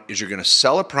 1031 is you're going to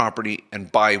sell a property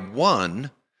and buy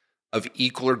one of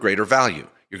equal or greater value.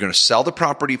 You're going to sell the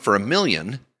property for $1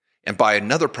 million and buy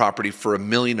another property for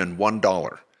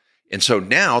 $1,001,001. And so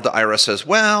now the IRS says,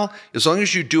 well, as long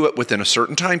as you do it within a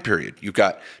certain time period, you've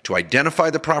got to identify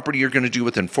the property you're going to do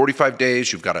within 45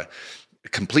 days. You've got to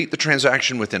complete the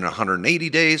transaction within 180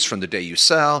 days from the day you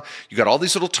sell. You got all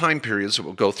these little time periods that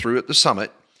we'll go through at the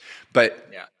summit, but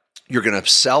you're going to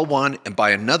sell one and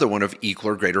buy another one of equal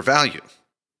or greater value.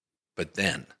 But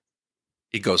then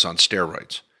it goes on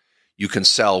steroids. You can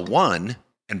sell one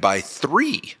and buy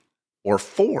 3 or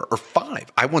 4 or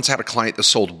 5. I once had a client that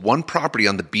sold one property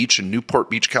on the beach in Newport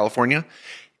Beach, California.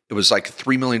 It was like a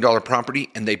 $3 million property,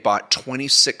 and they bought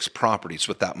 26 properties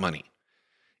with that money.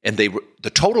 And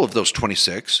the total of those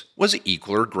 26 was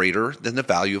equal or greater than the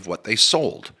value of what they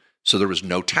sold. So there was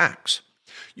no tax.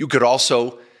 You could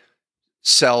also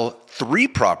sell 3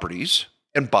 properties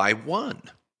and buy 1.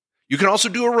 You can also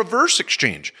do a reverse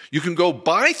exchange. You can go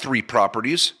buy 3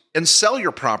 properties and sell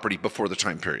your property before the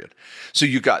time period. So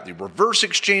you got the reverse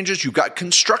exchanges, you've got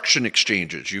construction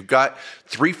exchanges, you've got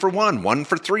 3 for 1, 1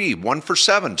 for 3, 1 for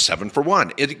 7, 7 for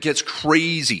 1. It gets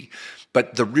crazy.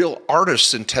 But the real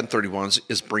artists in 1031s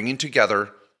is bringing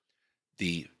together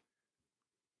the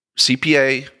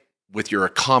CPA with your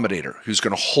accommodator who's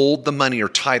going to hold the money or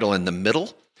title in the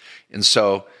middle. And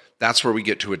so that's where we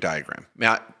get to a diagram.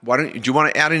 Matt, do you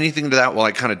want to add anything to that while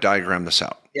I kind of diagram this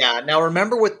out? Yeah. Now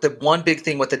remember, with the one big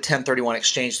thing with the 1031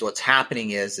 exchange, what's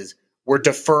happening is we're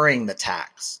deferring the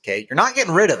tax. Okay. You're not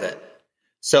getting rid of it.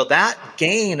 So that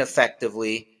gain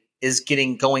effectively is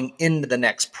going into the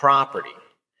next property.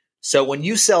 So when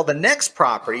you sell the next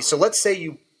property, so let's say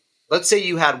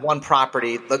you had one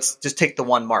property. Let's just take the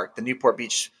one mark, the Newport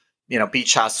Beach,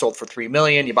 beach house sold for $3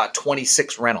 million. You bought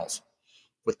 26 rentals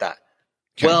with that.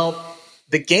 Okay. Well,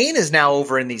 the gain is now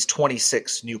over in these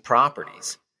 26 new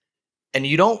properties, and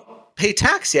you don't pay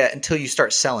tax yet until you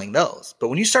start selling those. But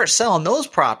when you start selling those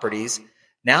properties,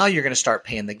 now you're going to start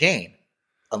paying the gain,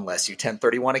 unless you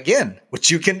 1031 again,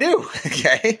 which you can do.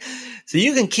 Okay. So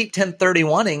you can keep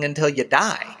 1031ing until you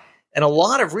die. And a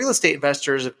lot of real estate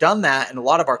investors have done that. And a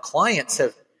lot of our clients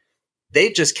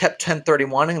they've just kept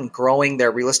 1031ing and growing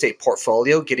their real estate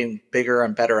portfolio, getting bigger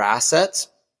and better assets.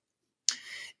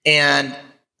 And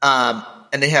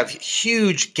they have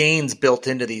huge gains built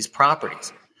into these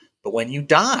properties. But when you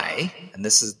die, and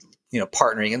this is,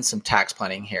 partnering in some tax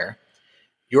planning here,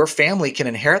 your family can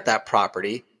inherit that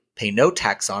property, pay no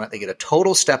tax on it. They get a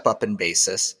total step up in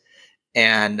basis.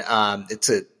 And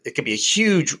it can be a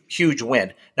huge, huge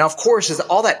win. Now, of course, as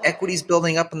all that equity is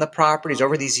building up in the properties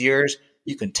over these years,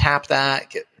 you can tap that,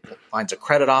 get lines of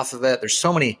credit off of it. There's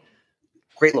so many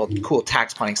great little cool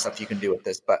tax planning stuff you can do with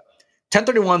this. But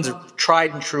 1031s are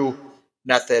tried and true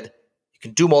method. You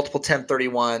can do multiple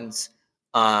 1031s.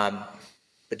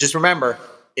 But just remember,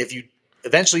 if you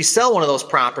eventually sell one of those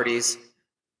properties,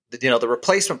 the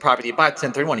replacement property you buy at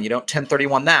 1031 and you don't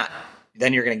 1031 that,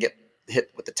 then you're going to get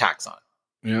hit with the tax on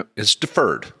it. Yeah, it's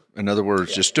deferred. In other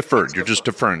words, just deferred. You're just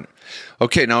deferring.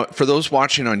 Okay, now for those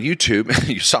watching on YouTube,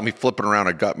 you saw me flipping around.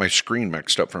 I got my screen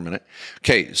mixed up for a minute.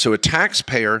 Okay, so a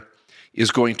taxpayer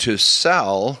is going to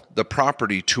sell the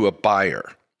property to a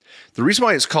buyer. The reason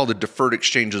why it's called a deferred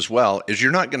exchange as well is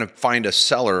you're not going to find a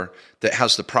seller that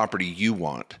has the property you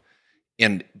want,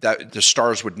 and that the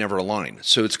stars would never align.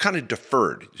 So it's kind of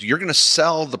deferred. You're going to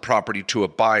sell the property to a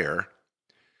buyer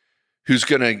who's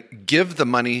going to give the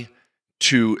money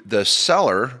to the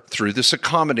seller through this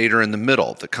accommodator in the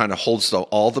middle that kind of holds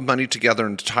all the money together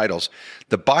into titles.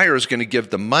 The buyer is going to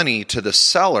give the money to the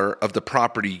seller of the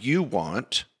property you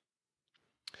want.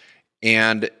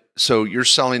 And so you're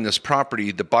selling this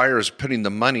property. The buyer is putting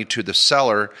the money to the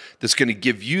seller that's going to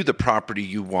give you the property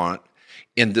you want.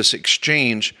 In this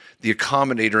exchange, the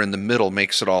accommodator in the middle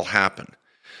makes it all happen.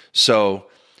 So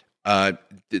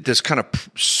this kind of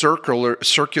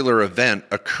circular event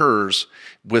occurs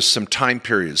with some time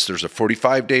periods. There's a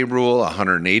 45-day rule, a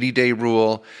 180-day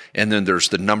rule, and then there's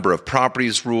the number of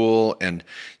properties rule, and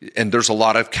there's a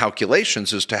lot of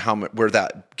calculations as to where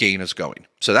that gain is going.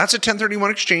 So that's a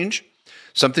 1031 exchange,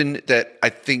 something that I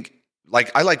think,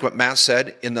 I like what Matt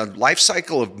said, in the life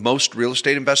cycle of most real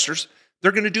estate investors,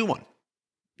 they're going to do one,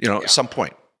 at some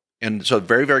point. And so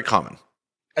very, very common.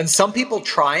 And some people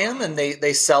try them and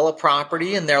they sell a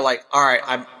property and they're like, all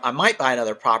right, I might buy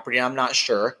another property. I'm not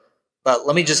sure, but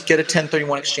let me just get a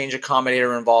 1031 exchange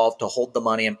accommodator involved to hold the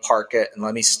money and park it. And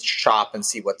let me shop and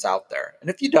see what's out there. And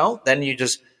if you don't, then you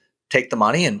just take the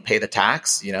money and pay the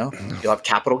tax. You'll have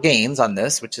capital gains on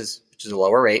this, which is a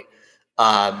lower rate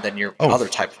than your other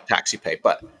type of tax you pay.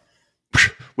 But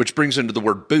which brings into the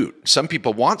word boot. Some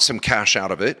people want some cash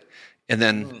out of it, and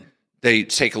then they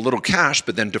take a little cash,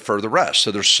 but then defer the rest.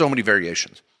 So there's so many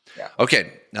variations. Yeah.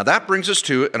 Okay, now that brings us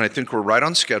to, and I think we're right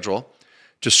on schedule,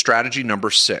 to strategy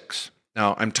number 6.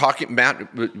 Now I'm talking,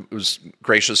 Matt was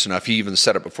gracious enough. He even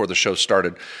said it before the show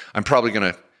started. I'm probably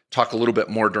going to talk a little bit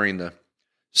more during the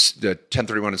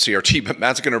 1031 and CRT, but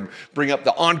Matt's going to bring up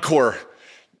the encore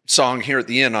song here at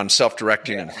the end on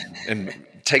self-directing and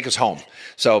take us home.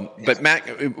 So, but Matt,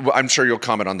 I'm sure you'll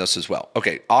comment on this as well.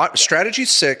 Okay, strategy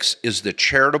 6 is the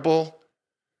charitable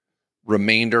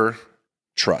remainder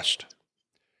trust.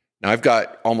 Now, I've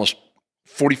got almost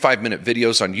 45-minute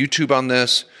videos on YouTube on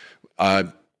this.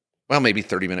 Maybe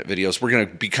 30-minute videos. We're going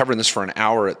to be covering this for an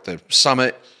hour at the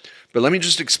summit. But let me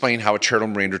just explain how a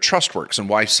charitable remainder trust works and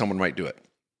why someone might do it.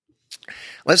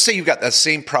 Let's say you've got that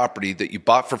same property that you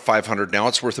bought for $500. Now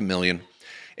it's worth $1 million.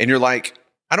 And you're like,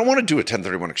 I don't want to do a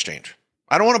 1031 exchange.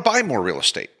 I don't want to buy more real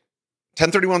estate.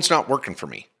 1031's not working for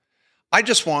me. I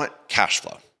just want cash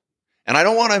flow. And I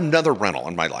don't want another rental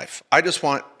in my life. I just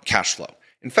want cash flow.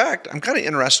 In fact, I'm kind of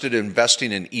interested in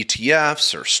investing in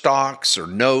ETFs or stocks or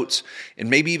notes and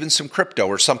maybe even some crypto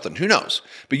or something. Who knows?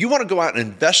 But you want to go out and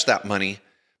invest that money,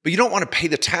 but you don't want to pay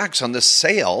the tax on the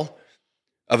sale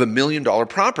of $1 million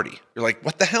property. You're like,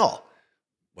 what the hell?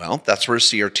 Well, that's where a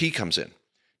CRT comes in.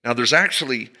 Now, there's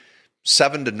actually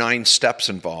 7 to 9 steps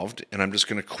involved, and I'm just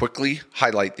going to quickly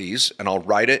highlight these, and I'll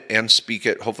write it and speak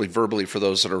it, hopefully verbally, for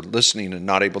those that are listening and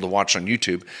not able to watch on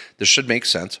YouTube. This should make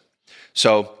sense.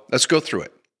 So let's go through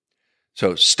it.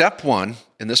 So step 1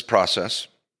 in this process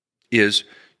is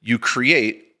you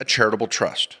create a charitable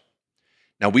trust.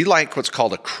 Now, we like what's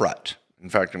called a CRUT. In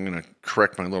fact, I'm going to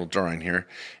correct my little drawing here.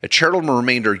 A charitable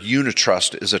remainder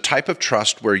unitrust is a type of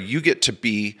trust where you get to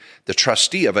be the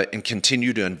trustee of it and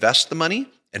continue to invest the money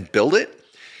and build it,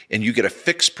 and you get a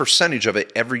fixed percentage of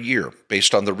it every year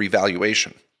based on the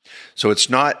revaluation. So it's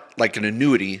not like an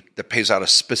annuity that pays out a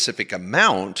specific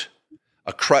amount.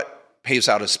 A CRUT pays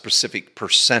out a specific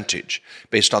percentage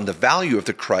based on the value of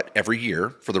the CRUT every year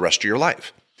for the rest of your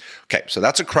life. Okay, so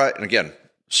that's a CRUT, and again,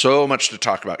 so much to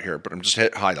talk about here, but I'm just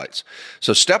hitting highlights.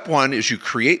 So step 1 is you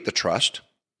create the trust,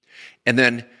 and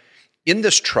then in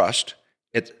this trust,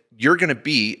 you're going to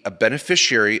be a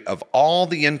beneficiary of all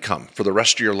the income for the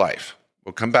rest of your life.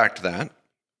 We'll come back to that.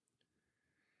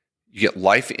 You get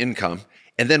life income,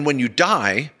 and then when you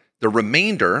die, the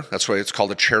remainder, that's why it's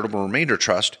called a charitable remainder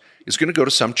trust, is going to go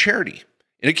to some charity.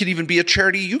 And it could even be a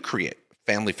charity you create,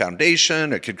 family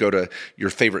foundation. It could go to your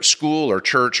favorite school or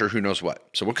church or who knows what.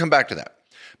 So we'll come back to that.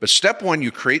 But step 1,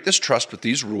 you create this trust with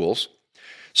these rules.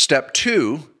 Step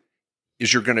 2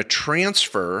 is you're going to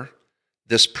transfer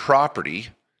this property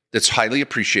that's highly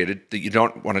appreciated that you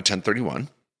don't want a 1031.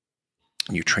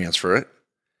 And you transfer it.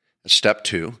 Step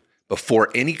 2, before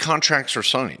any contracts are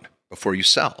signed, before you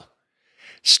sell.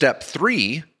 Step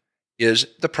 3 is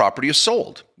the property is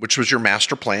sold, which was your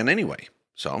master plan anyway.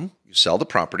 So you sell the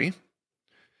property.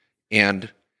 And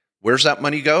where's that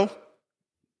money go?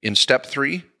 In step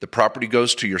 3, the property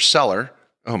goes to your seller.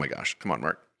 Oh my gosh, come on,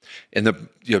 Mark. And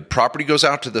the property goes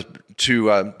out to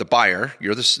the buyer.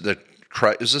 You're the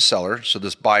CRUT is the seller, so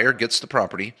this buyer gets the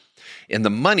property, and the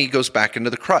money goes back into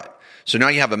the CRUT. So now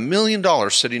you have $1 million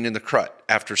sitting in the CRUT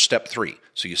after step 3.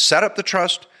 So you set up the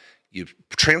trust, you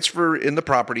transfer in the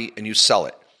property, and you sell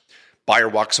it. Buyer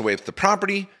walks away with the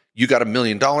property. You got $1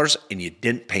 million, and you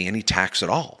didn't pay any tax at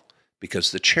all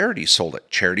because the charity sold it.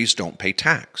 Charities don't pay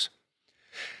tax.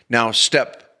 Now,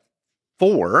 step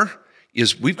 4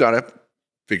 is we've got to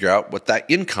figure out what that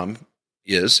income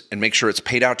is and make sure it's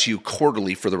paid out to you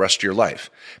quarterly for the rest of your life.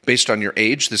 Based on your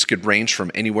age, this could range from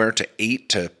anywhere to 8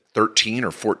 to 13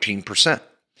 or 14%.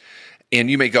 And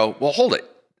you may go, well, hold it.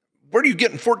 Where are you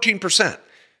getting 14%?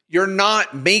 You're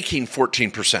not making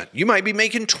 14%. You might be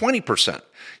making 20%.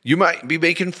 You might be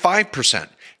making 5%.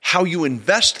 How you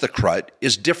invest the CRUT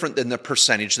is different than the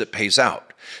percentage that pays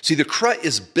out. See, the CRUT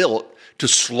is built to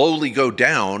slowly go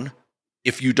down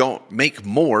if you don't make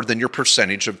more than your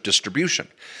percentage of distribution.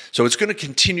 So it's going to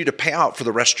continue to pay out for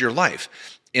the rest of your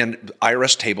life. And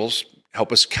IRS tables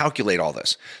help us calculate all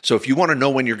this. So if you want to know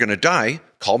when you're going to die,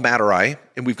 call Matt or I,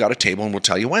 and we've got a table and we'll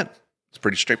tell you when. It's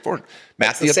pretty straightforward.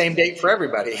 Matt, it's the same date for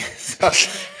everybody. So,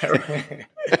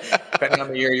 depending on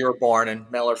the year you were born and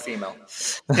male or female.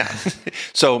 Yeah.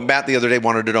 So Matt the other day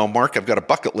wanted to know, Mark, I've got a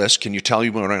bucket list. Can you tell me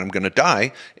when I'm going to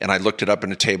die? And I looked it up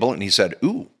in a table and he said,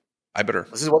 ooh, I better.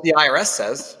 This is what the IRS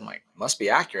says. I'm like, must be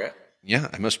accurate. Yeah,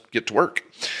 I must get to work.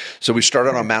 So we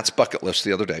started on Matt's bucket list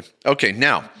the other day. Okay,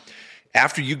 now,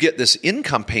 after you get this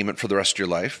income payment for the rest of your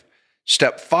life,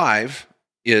 step 5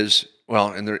 is,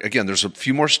 well, and there's a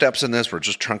few more steps in this. We're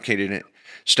just truncating it.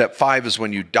 Step 5 is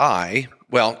when you die.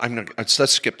 Well,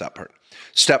 let's skip that part.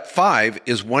 Step 5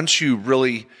 is once you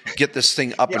really get this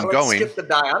thing up and going. Skip the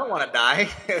die. I don't want to die.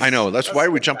 I know. That's why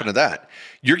we jump into that.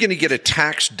 You're going to get a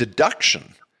tax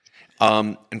deduction.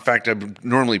 In fact, I would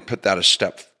normally put that as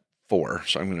step 4.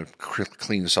 So I'm going to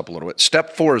clean this up a little bit.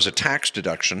 Step 4 is a tax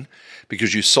deduction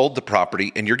because you sold the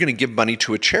property and you're going to give money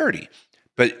to a charity.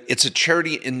 But it's a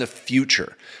charity in the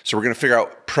future. So we're going to figure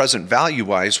out present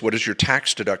value-wise, what is your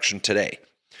tax deduction today?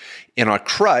 In a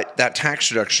CRUT, that tax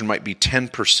deduction might be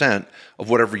 10% of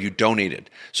whatever you donated.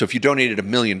 So if you donated $1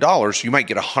 million, you might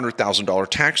get a $100,000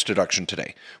 tax deduction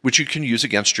today, which you can use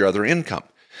against your other income.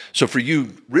 So for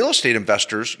you real estate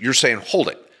investors, you're saying, hold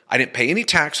it. I didn't pay any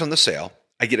tax on the sale.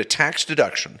 I get a tax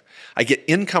deduction. I get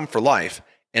income for life.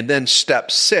 And then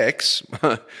step 6,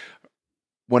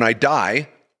 when I die,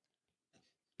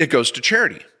 it goes to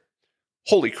charity.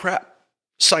 Holy crap,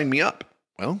 sign me up.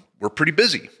 Well, we're pretty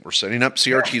busy. We're setting up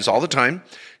CRTs all the time.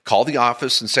 Call the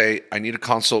office and say, I need a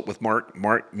consult with Mark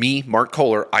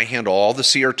Kohler. I handle all the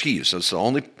CRTs. So it's the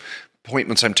only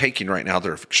appointments I'm taking right now.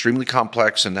 They're extremely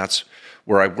complex, and that's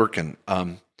where I work in.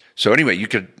 So anyway,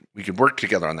 we could work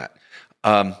together on that.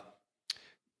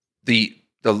 The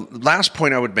last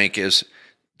point I would make is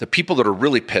the people that are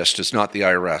really pissed is not the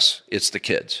IRS, it's the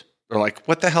kids. They're like,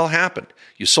 what the hell happened?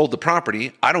 You sold the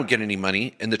property. I don't get any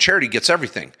money, and the charity gets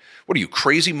everything. What are you,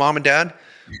 crazy, mom and dad?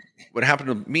 What happened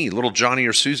to me, little Johnny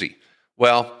or Susie?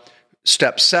 Well,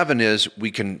 step 7 is we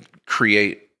can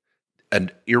create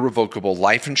an irrevocable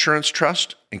life insurance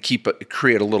trust and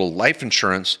create a little life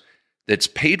insurance that's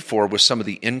paid for with some of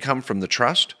the income from the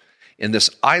trust. And this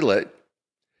ILIT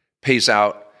pays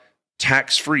out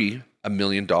tax-free $1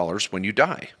 million when you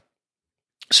die.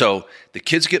 So the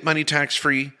kids get money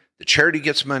tax-free, the charity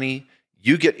gets money,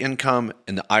 you get income,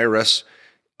 and the IRS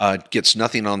gets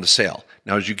nothing on the sale.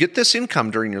 Now, as you get this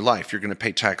income during your life, you're going to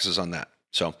pay taxes on that.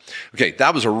 So, okay,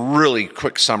 that was a really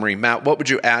quick summary. Matt, what would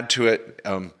you add to it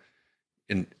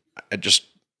just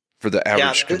for the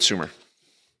average consumer?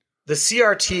 The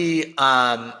CRT,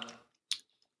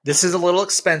 this is a little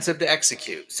expensive to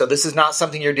execute. So this is not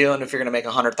something you're doing if you're going to make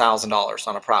 $100,000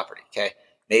 on a property, okay?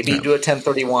 Maybe you do a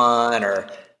 1031 or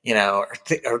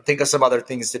think of some other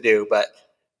things to do. But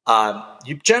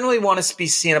you generally want to be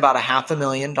seeing about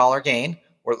 $500,000 gain,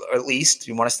 or at least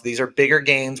you want to. These are bigger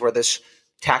gains where this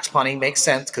tax planning makes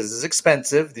sense because it's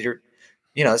expensive. I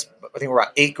think we're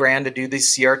about $8,000 to do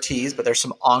these CRTs, but there's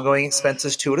some ongoing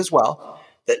expenses to it as well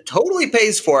that totally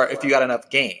pays for it if you got enough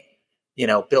gain,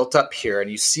 built up here, and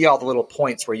you see all the little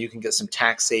points where you can get some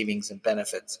tax savings and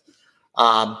benefits.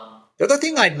 The other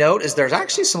thing I'd note is there's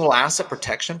actually some little asset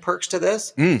protection perks to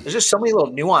this. There's just so many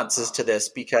little nuances to this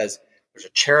because there's a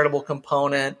charitable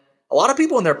component. A lot of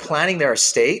people when they're planning their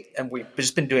estate, and we've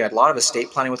just been doing a lot of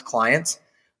estate planning with clients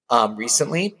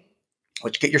recently,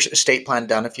 which get your estate plan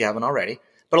done if you haven't already.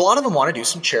 But a lot of them want to do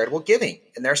some charitable giving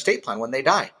in their estate plan when they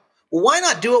die. Well, why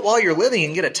not do it while you're living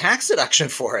and get a tax deduction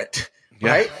for it,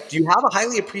 right? Do you have a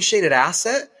highly appreciated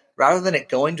asset rather than it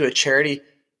going to a charity,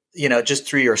 just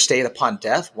through your estate upon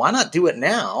death? Why not do it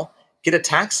now, get a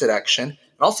tax deduction, and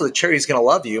also the charity's going to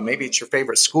love you. Maybe it's your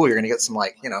favorite school. You're going to get some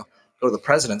go to the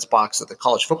president's box at the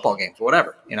college football games, or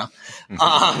whatever,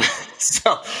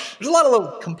 So there's a lot of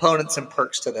little components and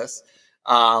perks to this,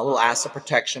 a little asset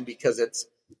protection, because the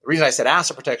reason I said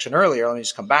asset protection earlier, let me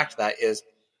just come back to that, is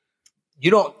you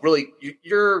don't really,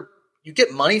 you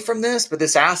get money from this, but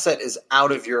this asset is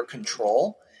out of your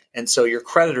control. And so your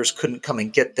creditors couldn't come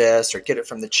and get this or get it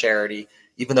from the charity,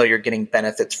 even though you're getting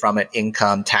benefits from it,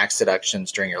 income, tax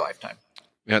deductions during your lifetime.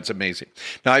 That's amazing.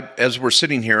 Now, as we're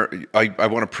sitting here, I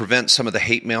want to prevent some of the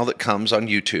hate mail that comes on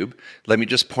YouTube. Let me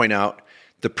just point out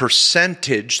the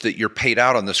percentage that you're paid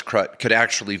out on this CRUT could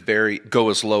actually go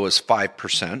as low as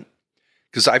 5%.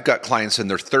 Because I've got clients in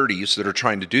their 30s that are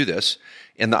trying to do this,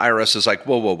 and the IRS is like,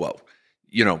 whoa.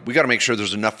 We got to make sure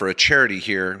there's enough for a charity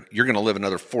here. You're going to live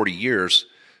another 40 years.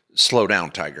 Slow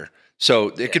down, Tiger. So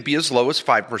it could be as low as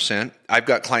 5%. I've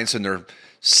got clients in their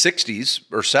 60s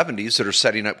or 70s that are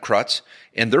setting up CRUTs,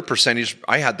 and their percentage,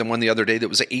 I had them one the other day that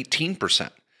was 18%.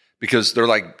 Because they're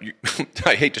like,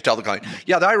 I hate to tell the client,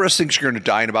 the IRS thinks you're going to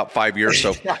die in about 5 years,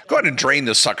 so go ahead and drain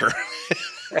this sucker.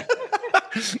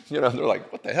 They're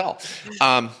like, what the hell?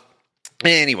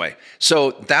 Anyway,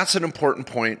 so that's an important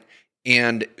point.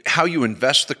 And how you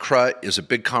invest the CRUT is a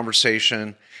big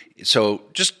conversation. So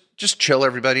just chill,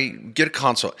 everybody. Get a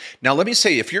consult. Now, let me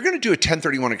say, if you're going to do a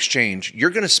 1031 exchange, you're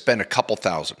going to spend a couple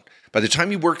 $1,000. By the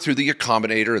time you work through the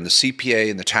accommodator and the CPA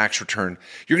and the tax return,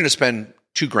 you're going to spend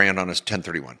 $2,000 on a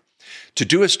 1031. To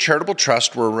do a charitable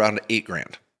trust, we're around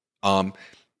 $8,000.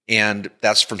 And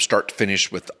that's from start to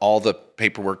finish with all the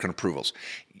paperwork and approvals.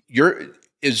 You're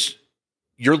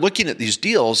looking at these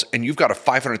deals and you've got a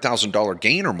 $500,000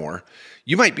 gain or more.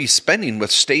 You might be spending with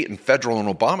state and federal and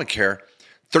Obamacare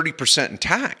 30% in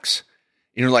tax.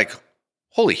 And you're like,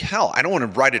 holy hell, I don't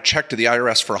want to write a check to the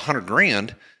IRS for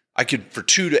 $100,000. I could, for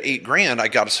 $2,000 to $8,000, I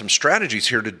got some strategies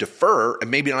here to defer and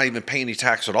maybe not even pay any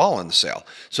tax at all on the sale.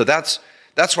 So that's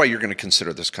why you're going to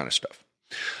consider this kind of stuff.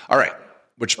 All right.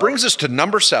 Which brings us to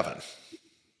number 7.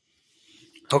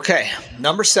 Okay.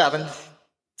 Number 7,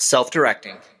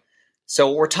 self-directing. So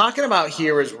what we're talking about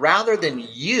here is rather than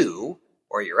you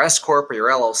or your S Corp or your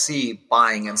LLC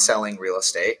buying and selling real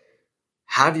estate,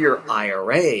 have your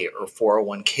IRA or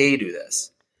 401k do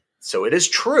this. So it is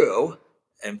true,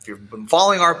 and if you've been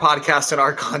following our podcast and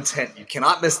our content, you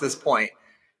cannot miss this point.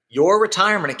 Your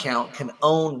retirement account can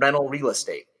own rental real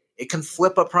estate. It can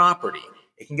flip a property.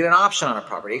 It can get an option on a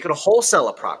property. It can wholesale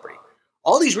a property.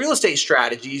 All these real estate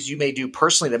strategies you may do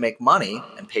personally to make money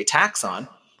and pay tax on,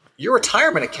 your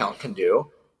retirement account can do.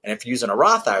 And if you're using a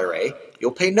Roth IRA,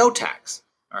 you'll pay no tax.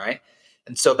 All right.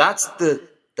 And so that's the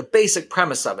basic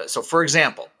premise of it. So for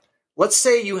example, let's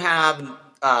say you have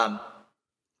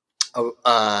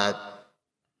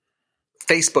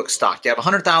Facebook stock. You have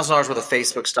 $100,000 worth of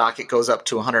Facebook stock. It goes up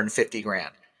to $150,000.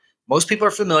 Most people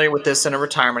are familiar with this in a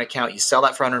retirement account. You sell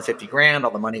that for 150 grand,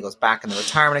 all the money goes back in the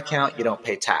retirement account, you don't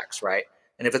pay tax, right?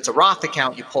 And if it's a Roth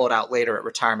account, you pull it out later at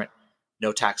retirement,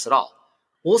 no tax at all.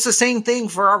 Well, it's the same thing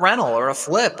for a rental or a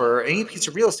flip or any piece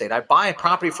of real estate. I buy a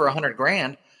property for 100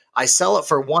 grand, I sell it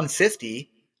for 150,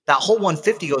 that whole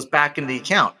 150 goes back into the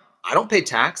account. I don't pay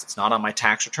tax. It's not on my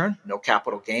tax return, no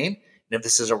capital gain. And if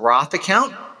this is a Roth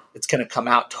account, it's going to come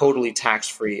out totally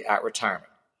tax-free at retirement.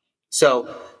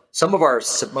 So some of our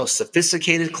most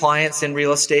sophisticated clients in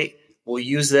real estate will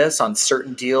use this on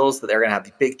certain deals that they're going to have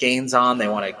the big gains on. They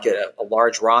want to get a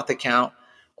large Roth account.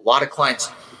 A lot of clients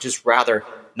would just rather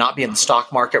not be in the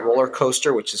stock market roller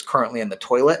coaster, which is currently in the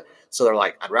toilet. So they're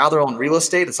like, I'd rather own real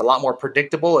estate. It's a lot more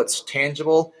predictable. It's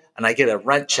tangible. And I get a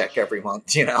rent check every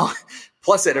month,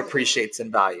 plus it appreciates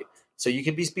in value. So you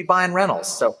can be buying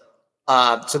rentals. So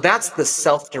that's the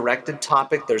self-directed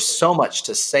topic. There's so much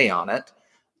to say on it.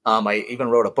 I even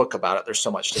wrote a book about it. There's so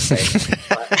much to say.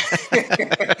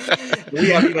 We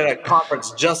have even a conference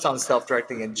just on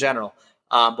self-directing in general.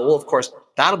 But we'll, of course,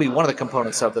 that'll be one of the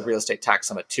components of the Real Estate Tax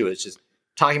Summit too, is just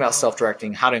talking about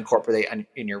self-directing, how to incorporate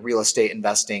in your real estate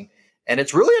investing. And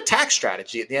it's really a tax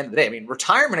strategy at the end of the day. I mean,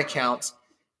 retirement accounts,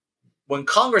 when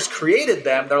Congress created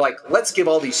them, they're like, let's give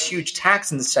all these huge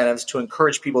tax incentives to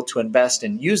encourage people to invest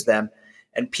and use them.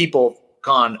 And people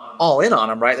gone all in on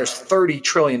them, right? There's $30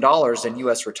 trillion in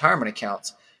U.S. retirement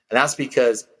accounts. And that's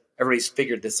because everybody's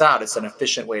figured this out. It's an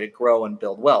efficient way to grow and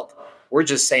build wealth. We're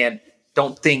just saying,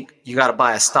 don't think you got to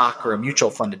buy a stock or a mutual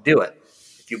fund to do it.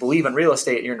 If you believe in real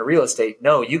estate, you're into real estate.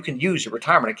 No, you can use your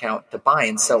retirement account to buy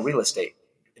and sell real estate.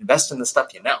 Invest in the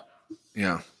stuff you know.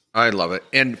 Yeah, I love it.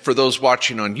 And for those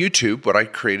watching on YouTube, what I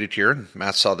created here, and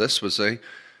Matt saw this, was a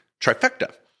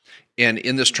trifecta. And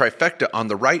in this trifecta, on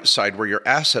the right side where your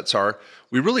assets are,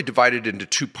 we really divided into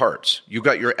two parts. You've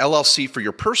got your LLC for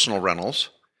your personal rentals,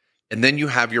 and then you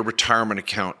have your retirement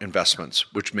account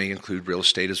investments, which may include real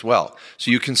estate as well.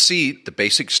 So you can see the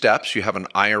basic steps. You have an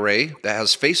IRA that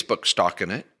has Facebook stock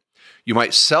in it. You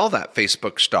might sell that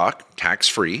Facebook stock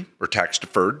tax-free or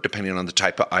tax-deferred, depending on the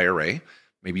type of IRA.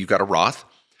 Maybe you've got a Roth.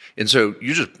 And so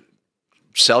you just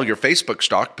sell your Facebook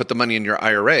stock, put the money in your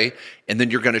IRA, and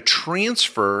then you're going to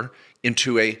transfer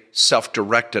into a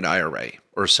self-directed IRA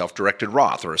or a self-directed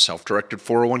Roth or a self-directed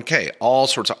 401k, all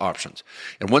sorts of options.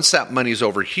 And once that money's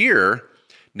over here,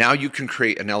 now you can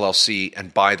create an LLC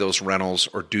and buy those rentals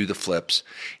or do the flips.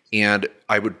 And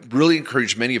I would really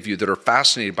encourage many of you that are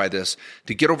fascinated by this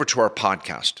to get over to our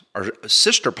podcast. Our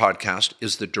sister podcast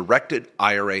is the Directed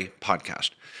IRA podcast.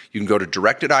 You can go to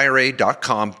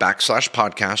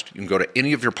directedira.com/podcast. You can go to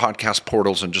any of your podcast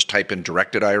portals and just type in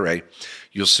Directed IRA.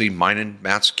 You'll see mine and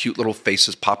Matt's cute little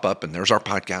faces pop up, and there's our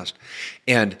podcast.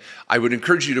 And I would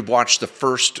encourage you to watch the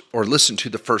first or listen to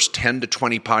the first 10 to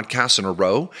 20 podcasts in a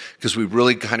row, because we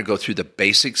really kind of go through the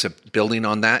basics of building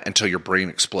on that until your brain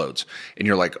explodes. And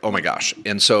you're like, oh my gosh.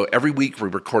 And so every week we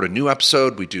record a new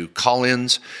episode. We do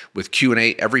call-ins with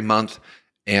Q&A every month.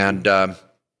 And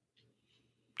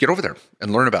get over there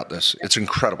and learn about this. It's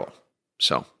incredible.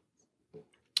 So,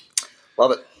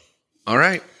 love it. All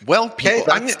right. Well, people,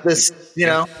 that's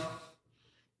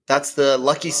that's the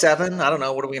lucky 7. I don't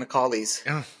know. What are we going to call these?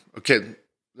 Yeah. Okay.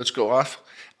 Let's go off.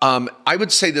 I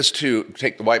would say this too,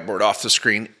 take the whiteboard off the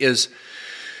screen, is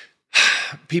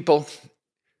people,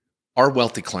 our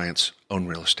wealthy clients own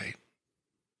real estate.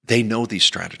 They know these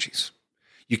strategies.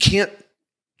 You can't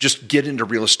just get into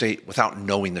real estate without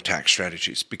knowing the tax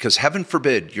strategies, because heaven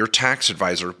forbid your tax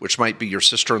advisor, which might be your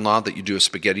sister-in-law that you do a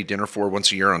spaghetti dinner for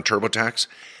once a year on TurboTax,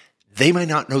 they might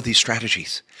not know these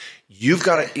strategies. You've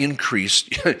got to increase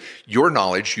your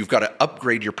knowledge. You've got to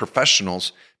upgrade your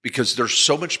professionals, because there's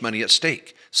so much money at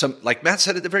stake. Some, like Matt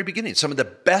said at the very beginning, some of the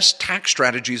best tax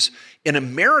strategies in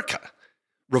America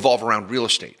revolve around real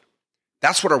estate.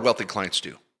 That's what our wealthy clients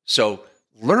do. So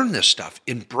learn this stuff.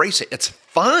 Embrace it. It's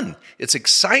fun. It's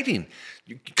exciting.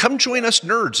 Come join us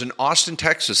nerds in Austin,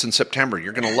 Texas in September.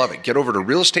 You're going to love it. Get over to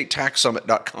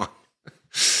realestatetaxsummit.com.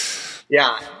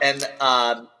 Yeah. And,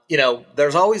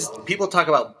 there's always people talk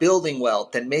about building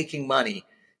wealth and making money.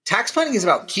 Tax planning is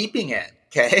about keeping it.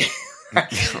 Okay.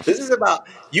 This is about,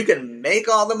 you can make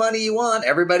all the money you want.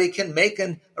 Everybody can make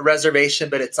a reservation,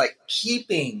 but it's like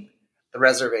keeping the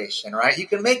reservation, right? You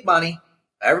can make money.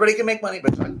 Everybody can make money,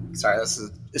 but sorry, this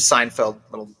is a Seinfeld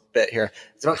little bit here.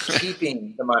 It's about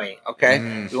keeping the money,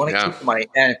 okay? We want to keep the money.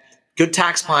 And good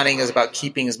tax planning is about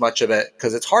keeping as much of it,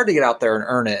 because it's hard to get out there and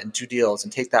earn it and do deals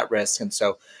and take that risk. And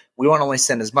so we want to only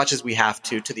send as much as we have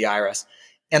to the IRS.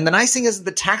 And the nice thing is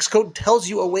the tax code tells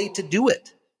you a way to do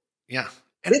it. Yeah.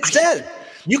 And it said,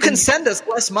 you can send us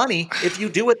less money if you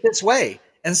do it this way.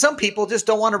 And some people just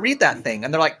don't want to read that thing.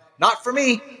 And they're like, not for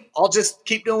me. I'll just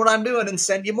keep doing what I'm doing and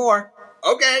send you more.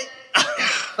 Okay.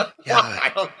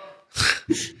 Yeah.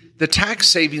 The tax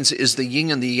savings is the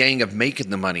yin and the yang of making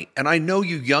the money. And I know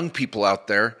you young people out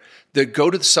there that go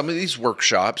to some of these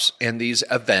workshops and these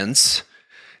events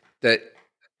that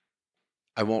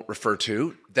I won't refer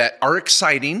to that are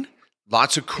exciting.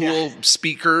 Lots of cool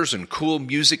speakers and cool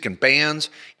music and bands,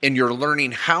 and you're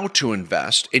learning how to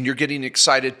invest and you're getting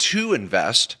excited to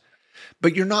invest,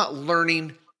 but you're not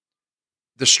learning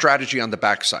the strategy on the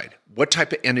backside. What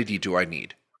type of entity do I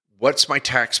need? What's my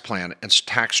tax plan and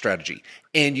tax strategy?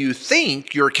 And you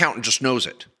think your accountant just knows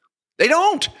it. They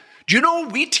don't. Do you know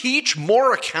we teach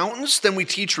more accountants than we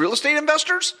teach real estate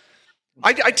investors?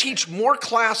 I teach more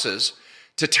classes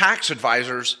to tax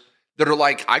advisors that are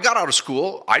like, I got out of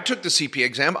school, I took the CPA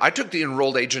exam, I took the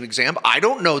enrolled agent exam, I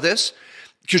don't know this,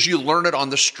 because you learn it on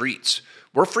the streets.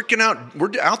 We're freaking out.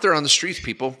 We're out there on the streets,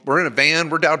 people. We're in a van,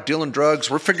 we're out dealing drugs,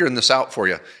 we're figuring this out for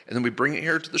you. And then we bring it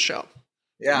here to the show.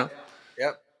 Yeah. You know?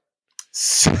 Yep.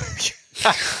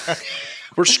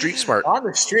 We're street smart. On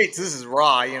the streets, this is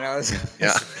raw, you know.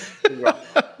 Yeah.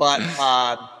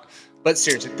 But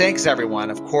seriously, thanks everyone.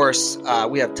 Of course,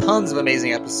 we have tons of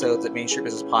amazing episodes at Main Street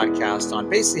Business Podcast on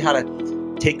basically how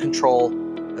to take control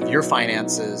of your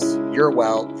finances, your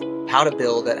wealth, how to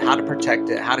build it, how to protect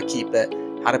it, how to keep it,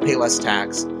 how to pay less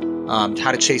tax,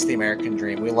 how to chase the American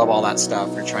dream. We love all that stuff.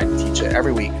 We're trying to teach it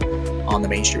every week on the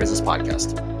Main Street Business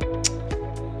Podcast.